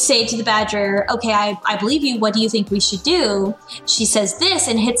if you say to the badger, okay, I believe you, what do you think we should do? She says this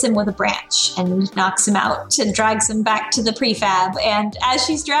and hits him with a branch and knocks him out and drags him back to the prefab. And as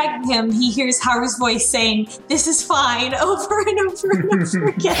she's dragging him, he hears Haru's voice saying, "This is fine," over and over and over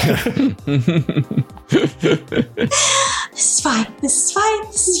again. This is fine. This is fine.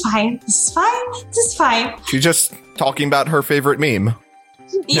 This is fine. This is fine. This is fine. She's just talking about her favorite meme.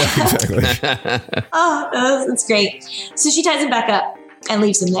 Yeah. Exactly. Oh, that's great. So she ties him back up and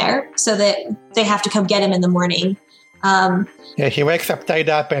leaves him there so that they have to come get him in the morning. Yeah, he wakes up tied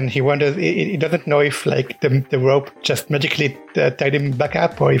up, and he wonders. He doesn't know if the rope just magically tied him back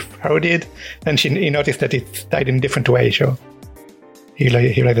up, or if Haru did. And he noticed that it's tied in a different way. So he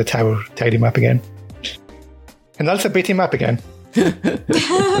like the tower tied him up again, and also beat him up again. Yeah,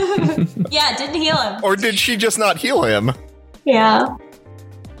 didn't heal him. Or did she just not heal him? Yeah.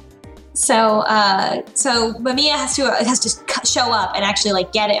 So Mamiya has to show up and actually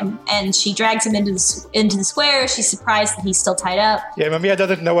get him, and she drags him into the square. She's surprised that he's still tied up. Yeah, Mamiya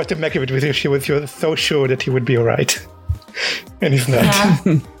doesn't know what to make of it with him. She was so sure that he would be all right, and he's not.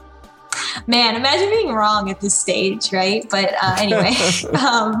 Yeah. Man, imagine being wrong at this stage, right? But anyway,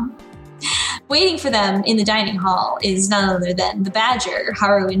 waiting for them in the dining hall is none other than the badger,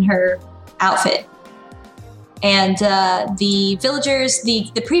 Haru in her outfit. And the villagers,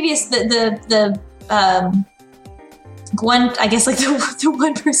 the one, I guess, the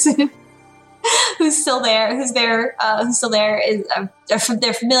one person who's still there is they're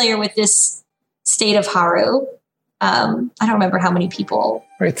familiar with this state of Haru. I don't remember how many people.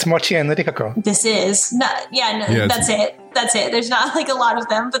 It's Mochi and Rikako. This is that's it. There's not a lot of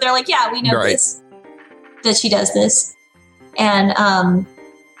them, but they're like, yeah, we know this, that she does this, and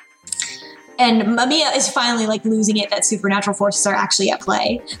And Mamiya is finally like losing it that supernatural forces are actually at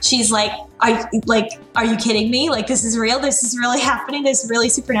play. She's like, are you kidding me? Like, this is real. This is really happening. This is really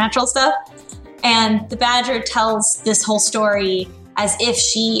supernatural stuff. And the Badger tells this whole story as if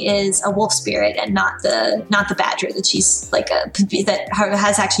she is a wolf spirit and not the Badger, that she's like that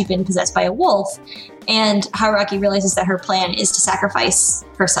has actually been possessed by a wolf. And Haruaki realizes that her plan is to sacrifice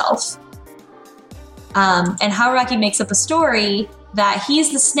herself. And Haruaki makes up a story that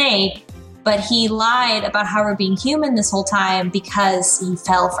he's the snake, but he lied about Haru being human this whole time because he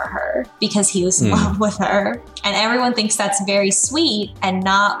fell for her, because he was in love with her. And everyone thinks that's very sweet and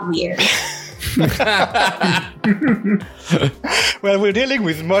not weird. Well, we're dealing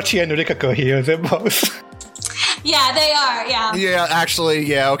with Mochi and Rikako here. They're both. Yeah, they are. Yeah. Yeah, actually,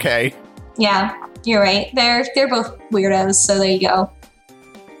 yeah, okay. Yeah, you're right. They're both weirdos. So there you go.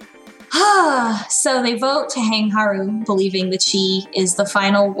 So they vote to hang Haru, believing that she is the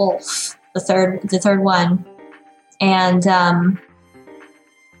final wolf, the third one. And they're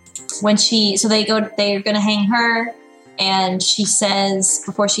going to hang her, and she says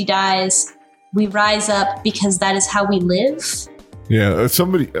before she dies, "We rise up because that is how we live." Yeah,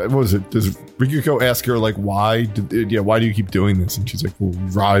 somebody, what was it? Does Rikako ask her, like, why do you keep doing this? And she's like, well,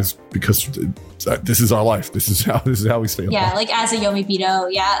 we rise because this is our life. This is how we stay alive. Yeah, like as a Yomibito,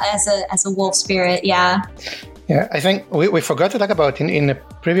 yeah, as a wolf spirit, yeah. Yeah, I think we forgot to talk about in the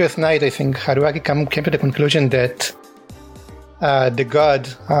previous night. I think Haruaki came to the conclusion that the god,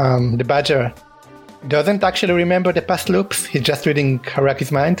 the Badger, doesn't actually remember the past loops. He's just reading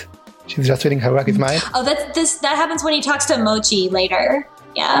Haruaki's mind. She's just reading Haruaki's mind. Oh, that happens when he talks to Mochi later.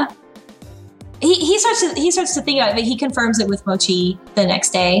 Yeah, he starts to think about it, but he confirms it with Mochi the next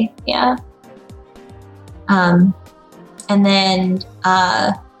day. Yeah. And then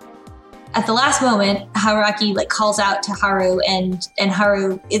at the last moment, Haruaki like calls out to Haru, and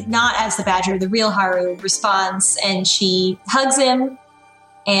Haru is not as the Badger. The real Haru responds, and she hugs him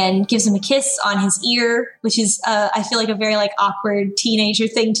and gives him a kiss on his ear, which is, I feel like, a very like awkward teenager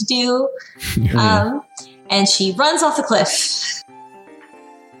thing to do. And she runs off the cliff.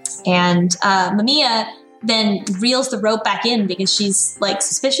 And Mamiya then reels the rope back in because she's like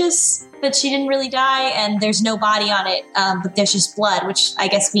suspicious that she didn't really die, and there's no body on it, but there's just blood, which I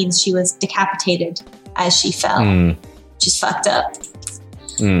guess means she was decapitated as she fell. Which is fucked up.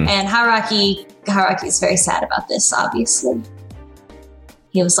 And Haruaki is very sad about this, obviously.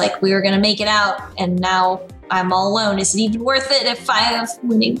 He was like, we were going to make it out, and now I'm all alone. Is it even worth it if I'm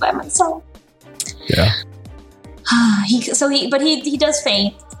winning by myself? Yeah. He does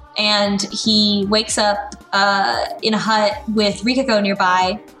faint, and he wakes up in a hut with Rikako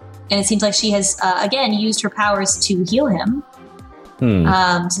nearby, and it seems like she has, again, used her powers to heal him.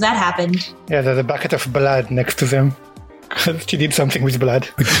 So that happened. Yeah, there's a bucket of blood next to them. She did something with blood.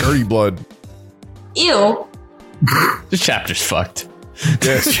 Like dirty blood. Ew. This chapter's fucked.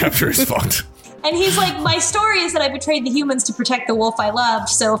 Yeah, this chapter is fucked. And he's like, my story is that I betrayed the humans to protect the wolf I loved.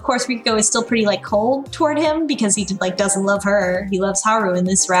 So of course Rikako is still pretty like cold toward him because he like doesn't love her. He loves Haru in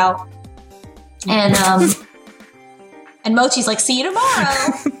this route. And and Mochi's like, see you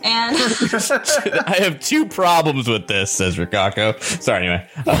tomorrow. And I have two problems with this, says Rikako. Sorry, anyway.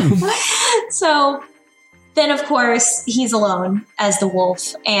 So then of course he's alone as the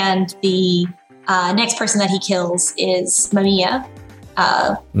wolf, and the next person that he kills is Mamiya.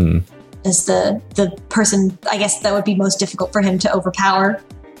 Is the person, I guess, that would be most difficult for him to overpower.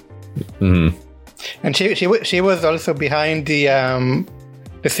 And she was also behind the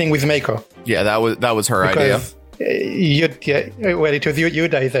thing with Meiko. Yeah, that was her idea. It was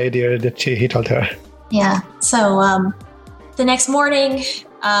Yudai's idea that he told her. Yeah. So the next morning,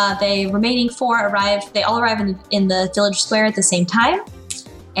 the remaining four arrive. They all arrive in the village square at the same time.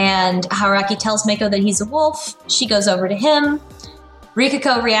 And Haruaki tells Meiko that he's a wolf. She goes over to him.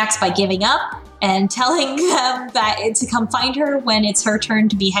 Rikako reacts by giving up and telling them that to come find her when it's her turn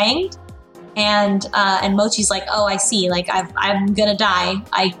to be hanged. And Mochi's like, oh, I see. Like, I'm gonna die.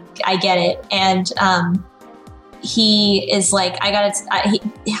 I get it. And he is like,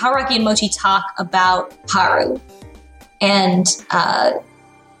 Haruaki and Mochi talk about Haru. And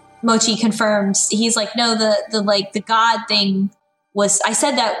Mochi confirms, he's like, no, the god thing was, I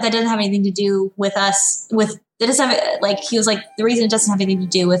said that doesn't have anything to do with us, that doesn't have, like, he was like, the reason it doesn't have anything to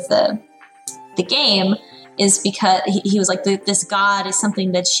do with the game is because he was like, this god is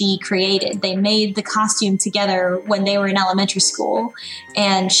something that she created. They made the costume together when they were in elementary school,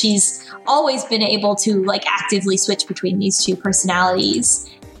 and she's always been able to like actively switch between these two personalities.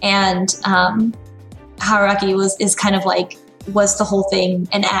 And Haruaki is kind of like, was the whole thing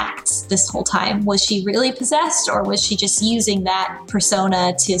an act this whole time? Was she really possessed, or was she just using that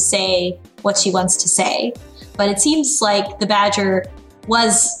persona to say what she wants to say. But it seems like the badger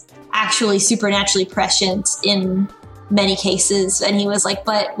was actually supernaturally prescient in many cases, and he was like,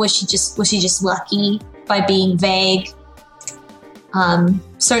 but was she just lucky by being vague?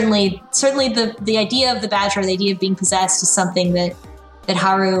 Certainly the idea of the badger, the idea of being possessed, is something that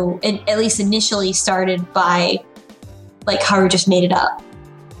Haru, at least initially, started by, like, Haru just made it up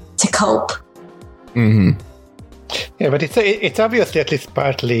to cope. Mm-hmm. Yeah, but it's obviously at least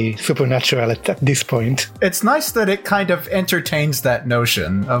partly supernatural at this point. It's nice that it kind of entertains that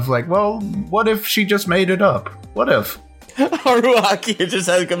notion of like, well, what if she just made it up? What if? Haruaki just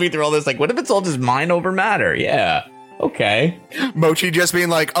has coming through all this, like, what if it's all just mind over matter? Yeah. Okay. Mochi just being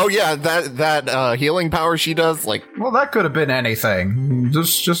like, oh yeah, that healing power she does, like, Well, that could have been anything.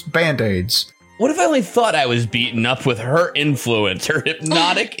 Just band-aids. What if I only thought I was beaten up with her influence, her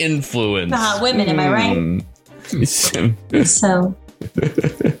hypnotic influence? Women, am I right?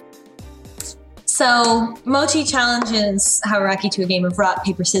 So Mochi challenges Haruaki to a game of rock,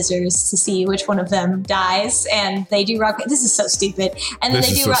 paper, scissors to see which one of them dies, and they do rock. This is so stupid. And then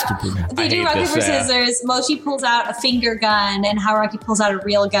they do rock, paper, scissors. Mochi pulls out a finger gun, and Haruaki pulls out a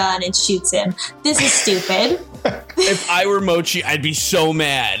real gun and shoots him. This is stupid. If I were Mochi, I'd be so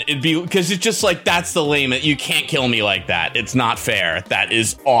mad. It'd be because it's just like, that's the lame. You can't kill me like that. It's not fair. That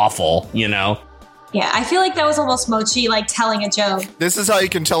is awful. You know. Yeah, I feel like that was almost Mochi, like, telling a joke. this is how you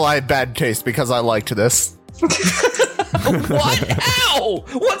can tell I had bad taste, because I liked this. What? How?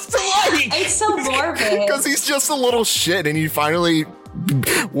 What's the like? It's so morbid. Because he's just a little shit, and he finally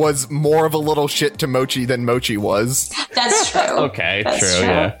was more of a little shit to Mochi than Mochi was. That's true. Okay, That's true,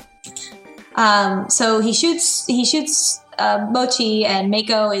 yeah. So he shoots Mochi, and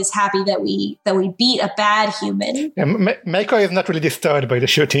Mako is happy that we beat a bad human. Yeah, Mako is not really disturbed by the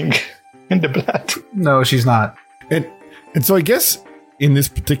shooting in the blood. No, she's not. And so I guess in this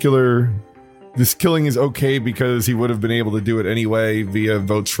particular, this killing is okay because he would have been able to do it anyway via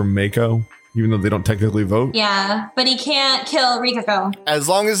votes from Mako, even though they don't technically vote. Yeah, but he can't kill Rikako. As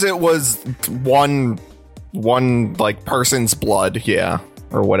long as it was one like person's blood, yeah,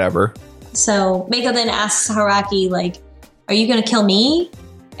 or whatever. So Mako then asks Haruaki, like, are you going to kill me?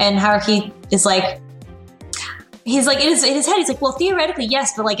 And Haruaki is like, he's like, in his head, he's like, well, theoretically,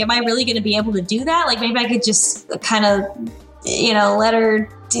 yes, but, like, am I really going to be able to do that? Like, maybe I could just kind of, let her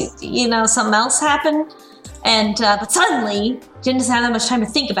do, something else happen. And, but suddenly, Jin doesn't have that much time to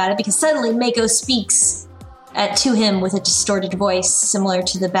think about it, because suddenly Mako speaks to him with a distorted voice, similar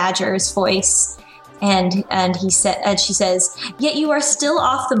to the badger's voice. And she says, yet you are still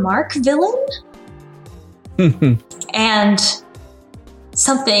off the mark, villain? And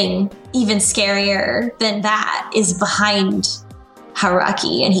something even scarier than that is behind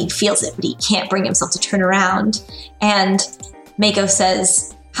Haruaki, and he feels it, but he can't bring himself to turn around. And Mako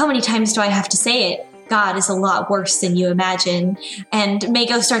says, how many times do I have to say it? God is a lot worse than you imagine. And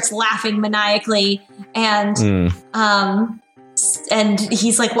Mako starts laughing maniacally, and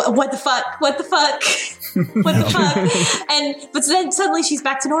he's like, what the fuck? What the fuck? What the fuck? But then suddenly she's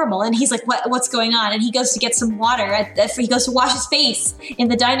back to normal, and he's like, what's going on? And he goes to get some water. He goes to wash his face in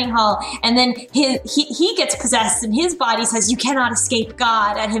the dining hall, and then he gets possessed, and his body says, you cannot escape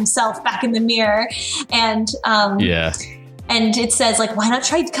God, at himself back in the mirror. And and it says, like, why not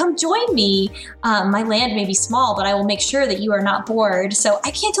try to come join me? My land may be small, but I will make sure that you are not bored. So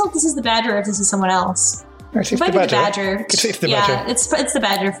I can't tell if this is the badger or if this is someone else. It's It might the be the badger. badger. It's the yeah, badger. it's the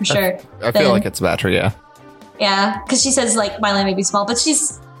badger for sure. I feel like it's Vatra, yeah. Yeah, because she says, like, my land may be small, but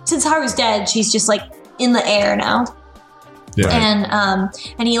since Haru's dead, she's just, like, in the air now. Yeah.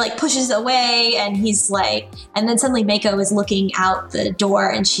 And he, like, pushes away, and he's like, and then suddenly Mako is looking out the door,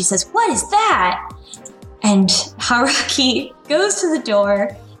 and she says, what is that? And Haruaki goes to the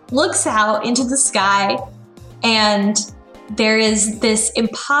door, looks out into the sky, and there is this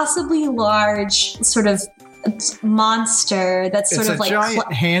impossibly large sort of monster that's sort of like... It's a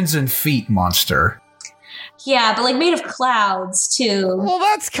giant hands and feet monster. Yeah, but, like, made of clouds, too. Well,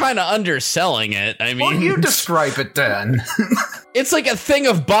 that's kind of underselling it. I mean, Well, you describe it then. it's like a thing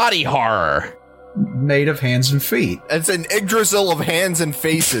of body horror. Made of hands and feet. It's an Yggdrasil of hands and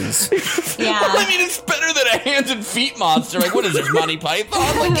faces. Yeah. I mean, it's better than a hands and feet monster. Like, what is this, Monty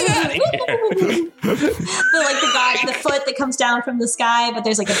Python? Like, get out of here. The foot that comes down from the sky, but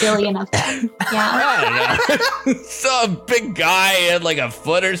there's like a billion of them. Yeah. I don't know. Some big guy had like a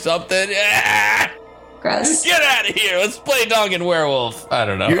foot or something. Ah! Gross. Get out of here. Let's play Dog Werewolf. I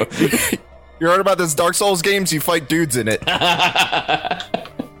don't know. You heard about this Dark Souls games? You fight dudes in it.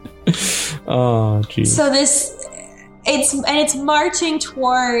 Oh, jeez. So it's marching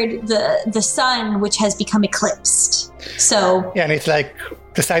toward the sun, which has become eclipsed. So Yeah, and it's like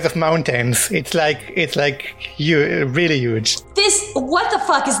the size of mountains. It's like really huge. What the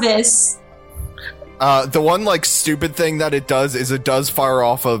fuck is this? The one like stupid thing that it does is it does fire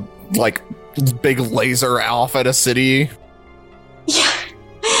off a like big laser off at a city. Yeah.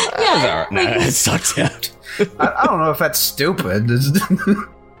 Yeah, it sucks. Yeah. I don't know if that's stupid.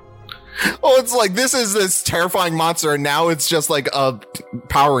 Oh, it's like this is this terrifying monster, and now it's just like a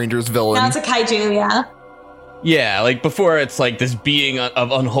Power Rangers villain. Now it's a kaiju, yeah. Yeah, like before it's like this being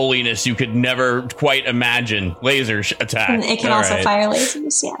of unholiness you could never quite imagine. Laser attack. And it can also fire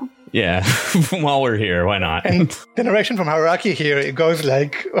lasers, yeah. Yeah, while we're here, why not? And the narration from Haruaki here, it goes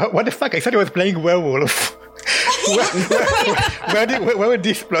like, what the fuck? I thought I was playing werewolf. Where were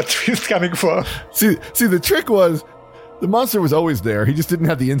these plot twists coming from? See, the trick was the monster was always there. He just didn't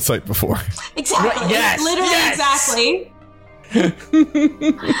have the insight before. Exactly. Yes, Literally, yes. exactly.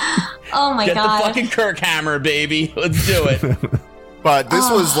 Oh my Get god. the fucking Kirk hammer, baby. Let's do it. But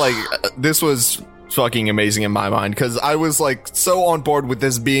this was fucking amazing in my mind, because I was like so on board with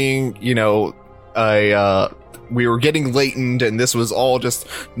this being, you know, we were getting latent, and this was all just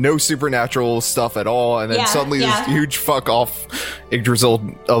no supernatural stuff at all, and then suddenly this huge fuck off Yggdrasil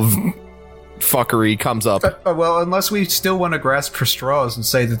of fuckery comes up. Well, unless we still want to grasp for straws and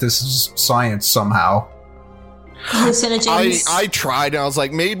say that this is science somehow. Hallucinogens. I tried, and I was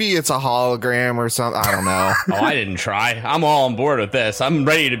like, maybe it's a hologram or something. I don't know. Oh, I didn't try. I'm all on board with this. I'm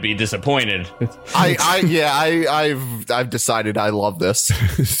ready to be disappointed. I've decided I love this.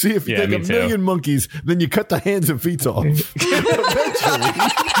 See, if you take a million monkeys, then you cut the hands and feet off. Eventually,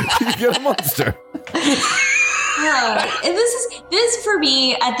 you get a monster. And this for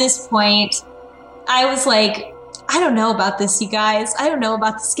me at this point, I was like, I don't know about this, you guys. I don't know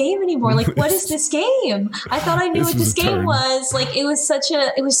about this game anymore. Like, what is this game? I thought I knew what this game was. Like, it was such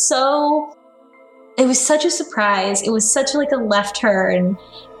a surprise. It was such like a left turn.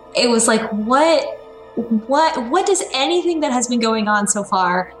 It was like, what does anything that has been going on so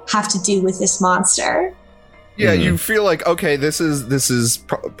far have to do with this monster? Yeah, you feel like, okay, this is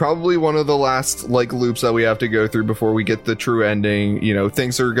probably one of the last like loops that we have to go through before we get the true ending. You know,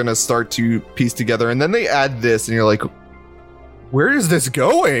 things are gonna start to piece together, and then they add this, and you're like, where is this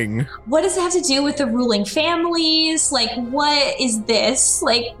going? What does it have to do with the ruling families? Like, what is this?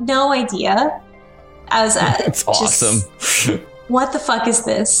 Like, no idea. I was it's awesome. What the fuck is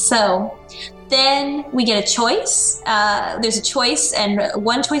this? So then we get a choice. There's a choice, and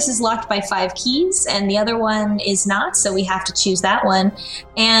one choice is locked by 5 keys, and the other one is not, so we have to choose that one.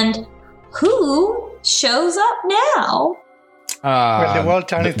 And who shows up now? Well, the world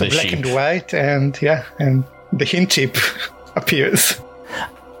turns to the black sheep. and white, and the hint chip appears.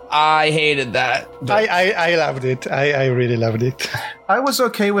 I hated that. I loved it. I really loved it. I was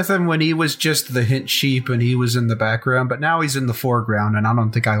okay with him when he was just the hint sheep and he was in the background, but now he's in the foreground, and I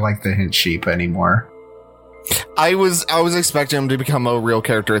don't think I like the hint sheep anymore. I was expecting him to become a real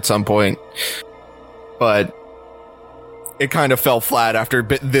character at some point, but it kind of fell flat after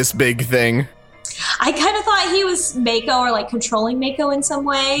this big thing. I kind of thought he was Mako, or like controlling Mako in some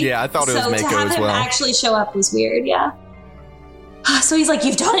way. Yeah, I thought it was Mako So to have as him well. actually show up was weird, yeah. So he's like,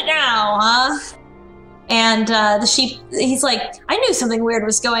 you've done it now, huh? And the sheep, he's like, I knew something weird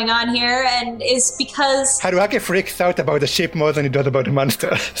was going on here, and it's because... Haruaki freaks out about the sheep more than he does about the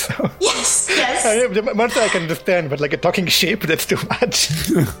monster. So. Yes. The monster I can understand, but like a talking sheep, that's too much.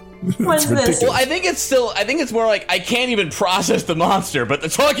 What is this? Well, I think it's more like I can't even process the monster, but the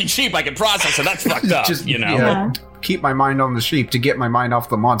talking sheep I can process, and that's fucked up, Just, you know? Yeah. Keep my mind on the sheep to get my mind off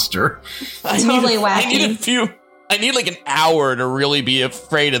the monster. Totally wacky. I need like an hour to really be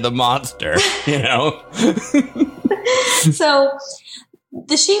afraid of the monster, you know? So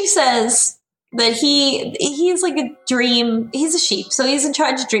the sheep says that he's like a dream. He's a sheep, so he's in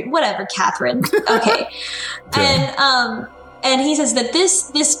charge of dream. Whatever, Catherine. Okay. And he says that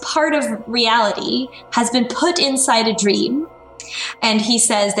this part of reality has been put inside a dream. And he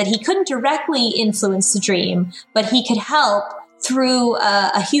says that he couldn't directly influence the dream, but he could help through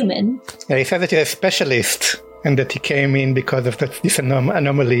a human. Yeah, he says that he's a specialist, and that he came in because of this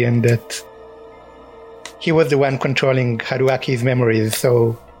anomaly, and that he was the one controlling Haruaki's memories.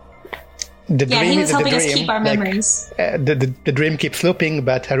 So the dream he was is the helping us dream. keep our memories. The dream keeps looping,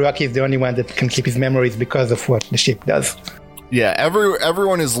 but Haruaki is the only one that can keep his memories because of what the sheep does. Yeah,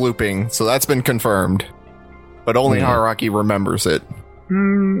 everyone is looping, so that's been confirmed. But only Haruaki remembers it.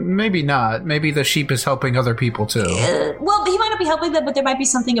 Maybe not. Maybe the sheep is helping other people too. Well, he might not be helping them, but there might be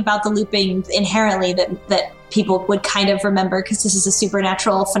something about the looping inherently that people would kind of remember, because this is a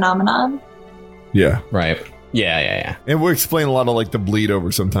supernatural phenomenon. Yeah. Right. Yeah. And we explain a lot of like the bleed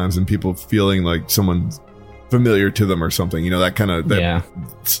over sometimes, and people feeling like someone's familiar to them or something. That kind of Yeah.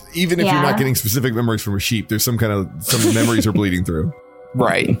 Even if you're Yeah. not getting specific memories from a sheep, there's some memories are bleeding through.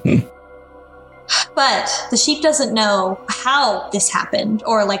 Right. But the sheep doesn't know how this happened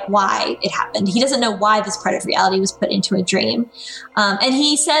or like why it happened. He doesn't know why this part of reality was put into a dream. And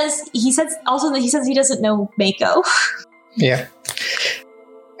he says also that he doesn't know Mako. Yeah.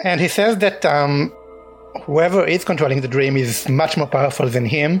 And he says that whoever is controlling the dream is much more powerful than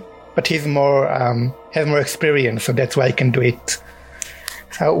him, but he's more has more experience, so that's why he can do it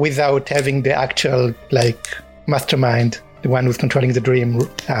without having the actual mastermind, the one who's controlling the dream,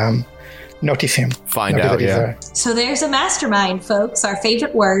 notice him. Find notice out, that he's yeah. there. So there's a mastermind, folks, our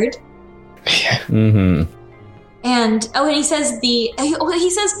favorite word. Mm-hmm. And he says the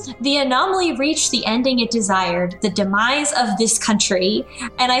anomaly reached the ending it desired, the demise of this country.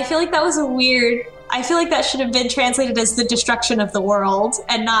 And I feel like that was I feel like that should have been translated as the destruction of the world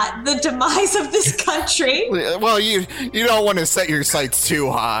and not the demise of this country. Well, you don't want to set your sights too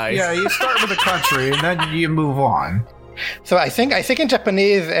high. Yeah, you start with a country and then you move on. So I think in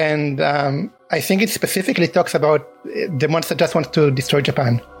Japanese, and I think it specifically talks about the monster just wants to destroy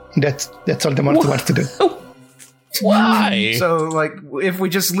Japan. That's all the monster wants to do. Why? So, if we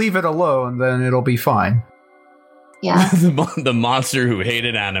just leave it alone, then it'll be fine. Yeah. the monster who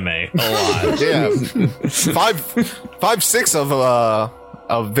hated anime a lot. Yeah. 5-6 of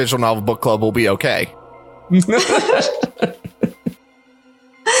a visual novel book club will be okay.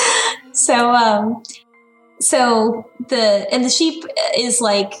 So the sheep is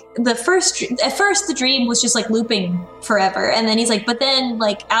like at first the dream was just looping forever, and then he's like, but then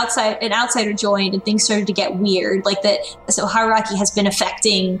an outsider joined and things started to get weird, so Haruaki has been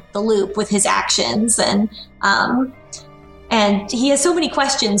affecting the loop with his actions, and he has so many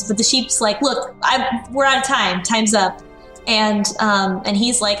questions, but the sheep's like, look, we're out of time's up, and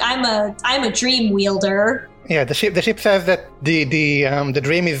he's like, I'm a dream wielder. Yeah, the ship says that the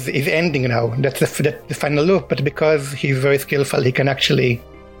dream is ending now. That's the final loop. But because he's very skillful, he can actually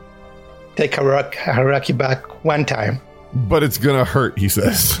take Haruaki back one time. But it's gonna hurt, he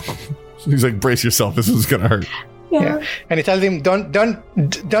says. He's like, brace yourself, this is gonna hurt. Yeah. And he tells him, don't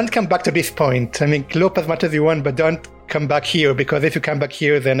come back to this point. I mean, loop as much as you want, but don't come back here, because if you come back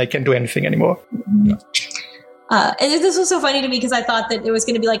here, then I can't do anything anymore. And this was so funny to me because I thought that there was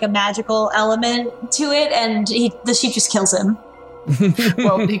going to be a magical element to it, and the sheep just kills him.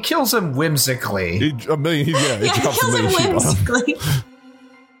 Well, he kills him whimsically. He kills him whimsically.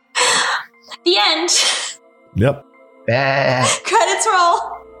 The end. Yep. Credits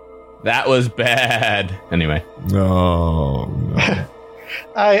roll. That was bad. Anyway. Oh, no.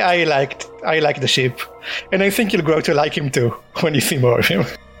 I like the sheep, and I think you'll grow to like him too when you see more of him.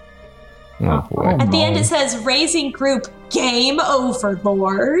 Oh, boy. At the end, it says "Raising Group Game Over,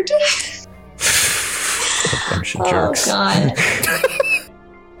 Lord." Bunch of jerks. Oh God.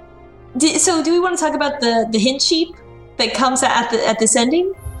 So, do we want to talk about the hint sheep that comes at this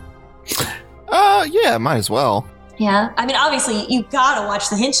ending? Yeah, might as well. Yeah, I mean, obviously, you gotta watch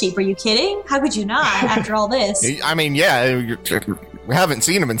the hint sheep. Are you kidding? How could you not after all this? I mean, yeah, we haven't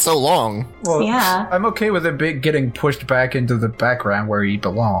seen him in so long. Well, Yeah. I'm okay with him getting pushed back into the background where he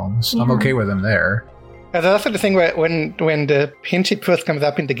belongs. I'm Yeah. okay with him there. And there's also the thing where when the hint sheep first comes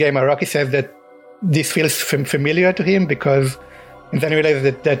up in the game, Araki says that this feels familiar to him, because, and then he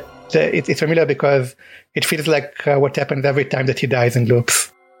realizes that it's familiar because it feels like what happens every time that he dies in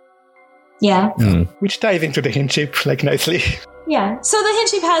loops, Yeah. which ties into the hint sheep nicely. Yeah, so the hint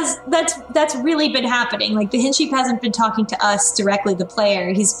sheep that's really been happening. The hint sheep hasn't been talking to us directly, the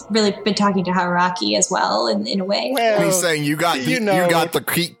player. He's really been talking to Haruaki as well, in a way. Well, He's saying you got the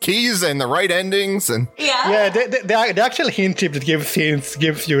keys and the right endings, and Yeah, the actual hint sheep that gives hints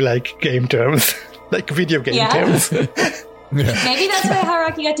gives you game terms, video game terms. maybe that's why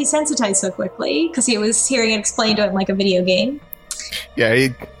Haruaki got desensitized so quickly, because he was hearing it explained to him like a video game. yeah,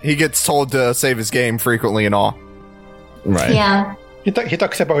 he gets told to save his game frequently and all. Right. Yeah, He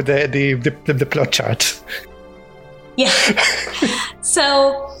talks about the plot chart. yeah.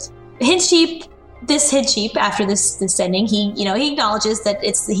 So this hint sheep, after this ending, he acknowledges that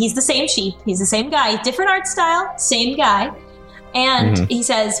he's the same sheep, he's the same guy, different art style, same guy. And he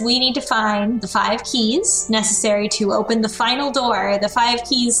says, we need to find the 5 keys necessary to open the final door, the 5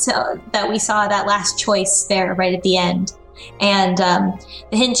 keys that we saw, that last choice there right at the end. And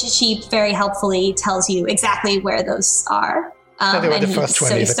the hint sheep very helpfully tells you exactly where those are. They were the first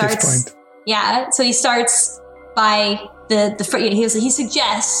one at this point. Yeah, so he starts by he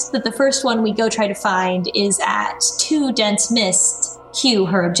suggests that the first one we go try to find is at 2 Dense Mist, Q,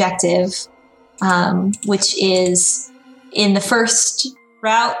 her objective, which is in the first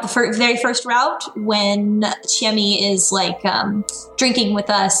route, the very first route, when Chiemi is like drinking with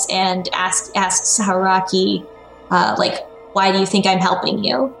us and asks Haruaki, like, why do you think I'm helping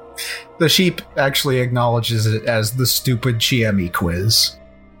you? The sheep actually acknowledges it as the stupid Chiemi quiz.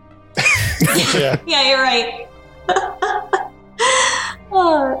 Yeah. Yeah, you're right.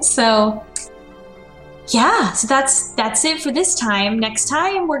 So that's it for this time. Next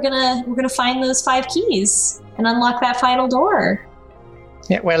time we're gonna find those 5 keys and unlock that final door.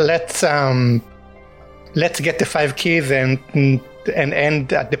 Yeah, well, let's get the 5 keys and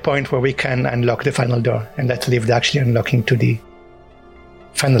end at the point where we can unlock the final door, and let's leave the actually unlocking to the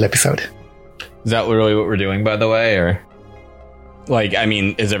final episode. Is that really what we're doing, by the way? Or, like, I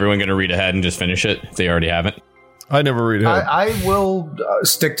mean, is everyone going to read ahead and just finish it if they already haven't? I never read ahead. I will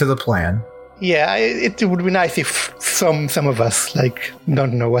stick to the plan. Yeah, it would be nice if some of us like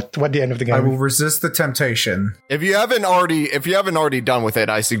don't know what the end of the game. I will resist the temptation. If you haven't already done with it,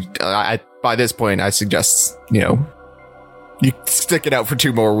 I by this point I suggest you stick it out for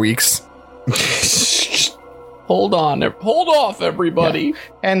 2 more weeks. Hold off, everybody. Yeah.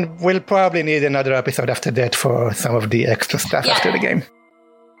 And we'll probably need another episode after that for some of the extra stuff after the game.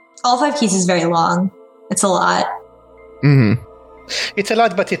 All 5 keys is very long. It's a lot. Mm-hmm. It's a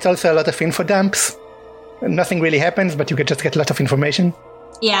lot, but it's also a lot of info dumps. Nothing really happens, but you can just get a lot of information.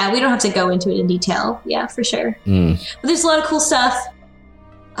 Yeah, we don't have to go into it in detail. Yeah, for sure. Mm. But there's a lot of cool stuff.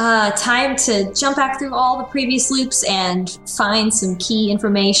 Time to jump back through all the previous loops and find some key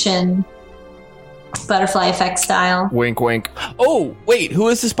information. Butterfly effect style. Wink, wink. Oh, wait, who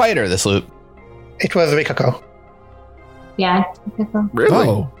is the spider this loop? It was Rikako. Yeah. Really?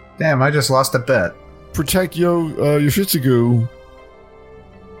 Oh, Damn, I just lost a bet. protect Yoshitsugu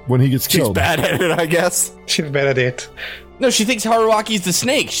when he gets She's killed. bad at it, I guess. She's bad at it. No, she thinks Haruaki's the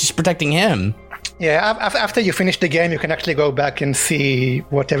snake. She's protecting him. Yeah, after you finish the game, you can actually go back and see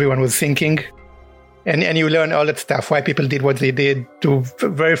what everyone was thinking. And you learn all that stuff, why people did what they did, to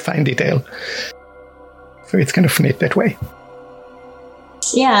very fine detail. So it's kind of neat that way.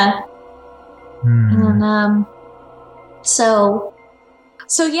 Yeah. And so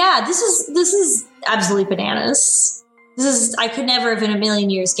yeah, this is absolutely bananas. I could never have in a million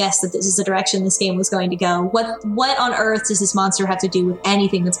years guessed that this is the direction this game was going to go. What on earth does this monster have to do with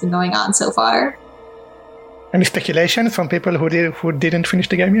anything that's been going on so far? Any speculation from people who didn't finish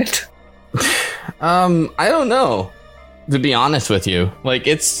the game yet? I don't know, to be honest with you. Like,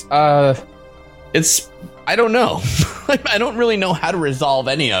 it's I don't know. Like, I don't really know how to resolve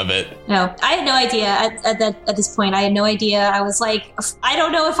any of it. No, I had no idea at this point. I had no idea. I was like, I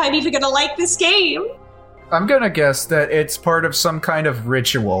don't know if I'm even going to like this game. I'm gonna guess that it's part of some kind of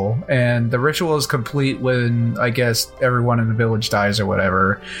ritual, and the ritual is complete when, I guess, everyone in the village dies or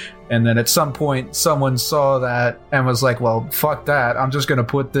whatever. And then at some point, someone saw that and was like, well, fuck that. I'm just gonna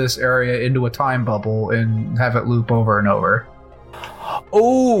put this area into a time bubble and have it loop over and over.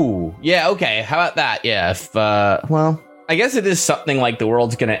 Oh, yeah, okay. How about that? Yeah, if, well, I guess it is something like the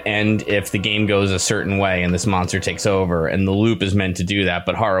world's going to end if the game goes a certain way and this monster takes over, and the loop is meant to do that,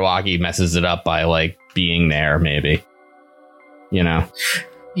 but Haruaki messes it up by, like, being there, maybe. You know?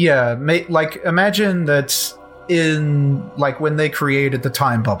 Yeah, like, imagine that in, like, when they created the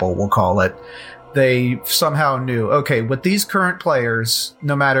time bubble, we'll call it, they somehow knew, okay, with these current players,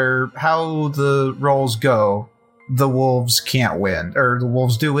 no matter how the roles go, the wolves can't win, or the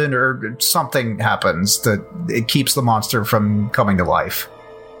wolves do win, or something happens that it keeps the monster from coming to life.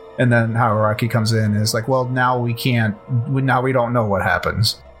 And then Haruaki comes in and is like, well, now we don't know what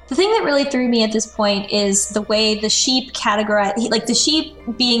happens. The thing that really threw me at this point is the way the sheep categorize, like the sheep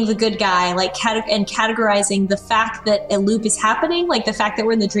being the good guy, like and categorizing the fact that a loop is happening, like the fact that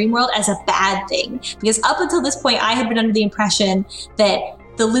we're in the dream world, as a bad thing. Because up until this point, I had been under the impression that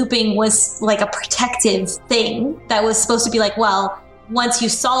the looping was like a protective thing that was supposed to be like, well, once you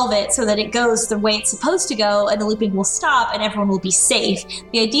solve it so that it goes the way it's supposed to go and the looping will stop and everyone will be safe.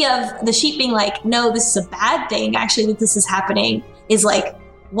 The idea of the sheep being like, no, this is a bad thing, actually that this is happening, is like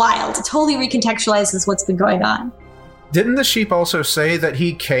wild. It totally recontextualizes what's been going on. Didn't the sheep also say that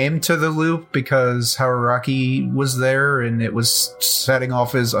he came to the loop because Haruaki was there and it was setting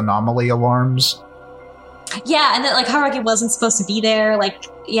off his anomaly alarms? Yeah, and that like Haruaki wasn't supposed to be there, like,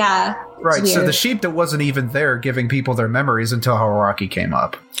 yeah. Right, so the sheep that wasn't even there giving people their memories until Haruaki came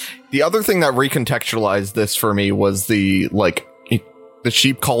up. The other thing that recontextualized this for me was the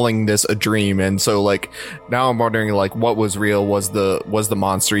sheep calling this a dream, and so like now I'm wondering like what was real, was the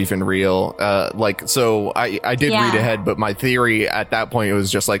monster even real? So I did read ahead, but my theory at that point was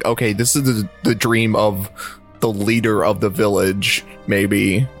just like, okay, this is the dream of the leader of the village,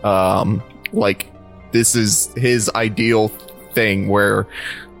 maybe. Like this is his ideal thing where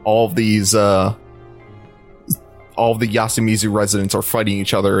all of these all of the Yasumizu residents are fighting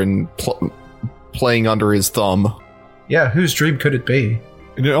each other and playing under his thumb. Yeah, whose dream could it be?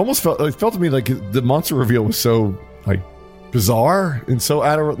 And it almost felt to me like the monster reveal was so like bizarre and so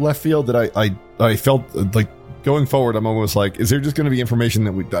out of left field that I felt like going forward I'm almost like, is there just going to be information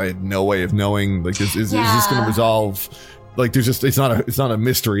that I had no way of knowing? Like is this going to resolve? Like there's just it's not a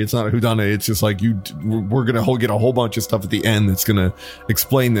mystery, it's not a whodunit. It's just like we're gonna get a whole bunch of stuff at the end that's gonna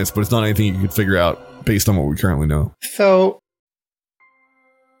explain this, but it's not anything you could figure out based on what we currently know. So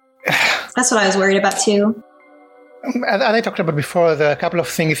that's what I was worried about too. As I talked about before, there are a couple of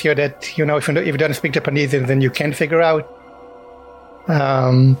things here that, you know, if you don't speak Japanese, then you can figure out.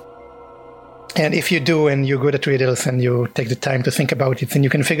 And if you do, and you're good at riddles and you take the time to think about it, then you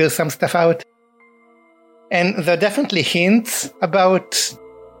can figure some stuff out. And there are definitely hints about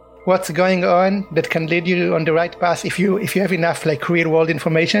what's going on that can lead you on the right path if you have enough like real-world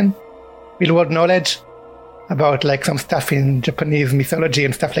information, real-world knowledge about like some stuff in Japanese mythology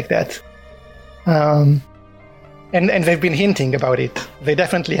and stuff like that. And they've been hinting about it. They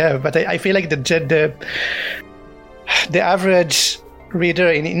definitely have. But I feel like the average reader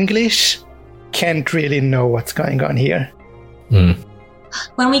in English can't really know what's going on here.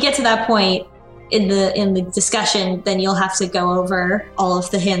 When we get to that point in the discussion, then you'll have to go over all of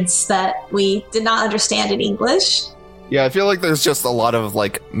the hints that we did not understand in English. Yeah, I feel like there's just a lot of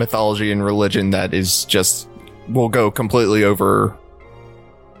like mythology and religion that is just will go completely over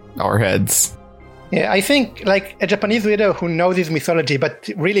our heads. Yeah, I think like a Japanese reader who knows his mythology, but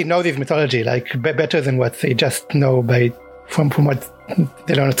really knows his mythology like better than what they just know from what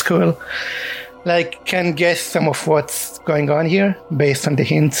they learn at school, like can guess some of what's going on here based on the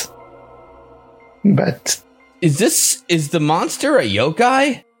hints. But is the monster a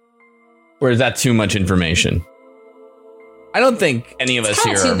yokai, or is that too much information? I don't think any of us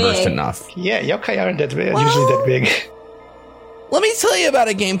here are versed enough. Yeah, yokai aren't that big, usually that big. Let me tell you about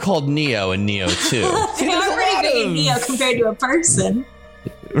a game called Neo and Neo 2. They are pretty big in Neo compared to a person.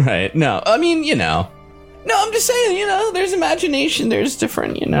 Right. No, I mean, you know. No, I'm just saying, you know, there's imagination. There's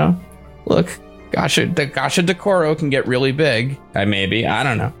different, you know. Look, the Gasha Dekoro can get really big. I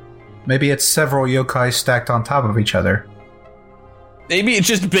don't know. Maybe it's several yokai stacked on top of each other. Maybe it's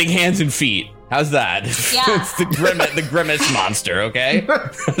just big hands and feet. How's that? Yeah. It's the Grimace monster, okay?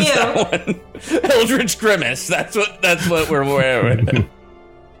 Eldritch Grimace. That's what we're wearing.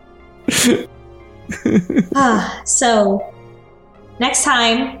 So next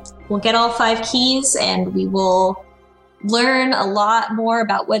time we'll get all 5 keys and we will learn a lot more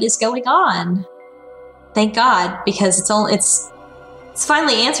about what is going on. Thank God, because it's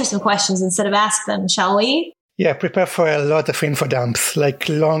finally answer some questions instead of ask them, shall we? Yeah, prepare for a lot of info dumps, like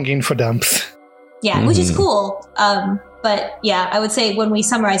long info dumps. Yeah, which is cool. But yeah, I would say when we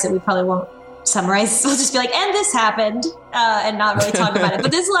summarize it, we probably won't summarize. We'll just be like, and this happened, and not really talk about it.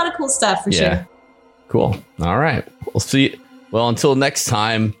 But there's a lot of cool stuff for sure. Cool. All right. We'll see. Well, until next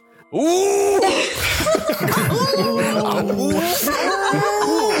time. Ooh!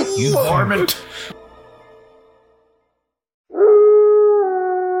 You varmint.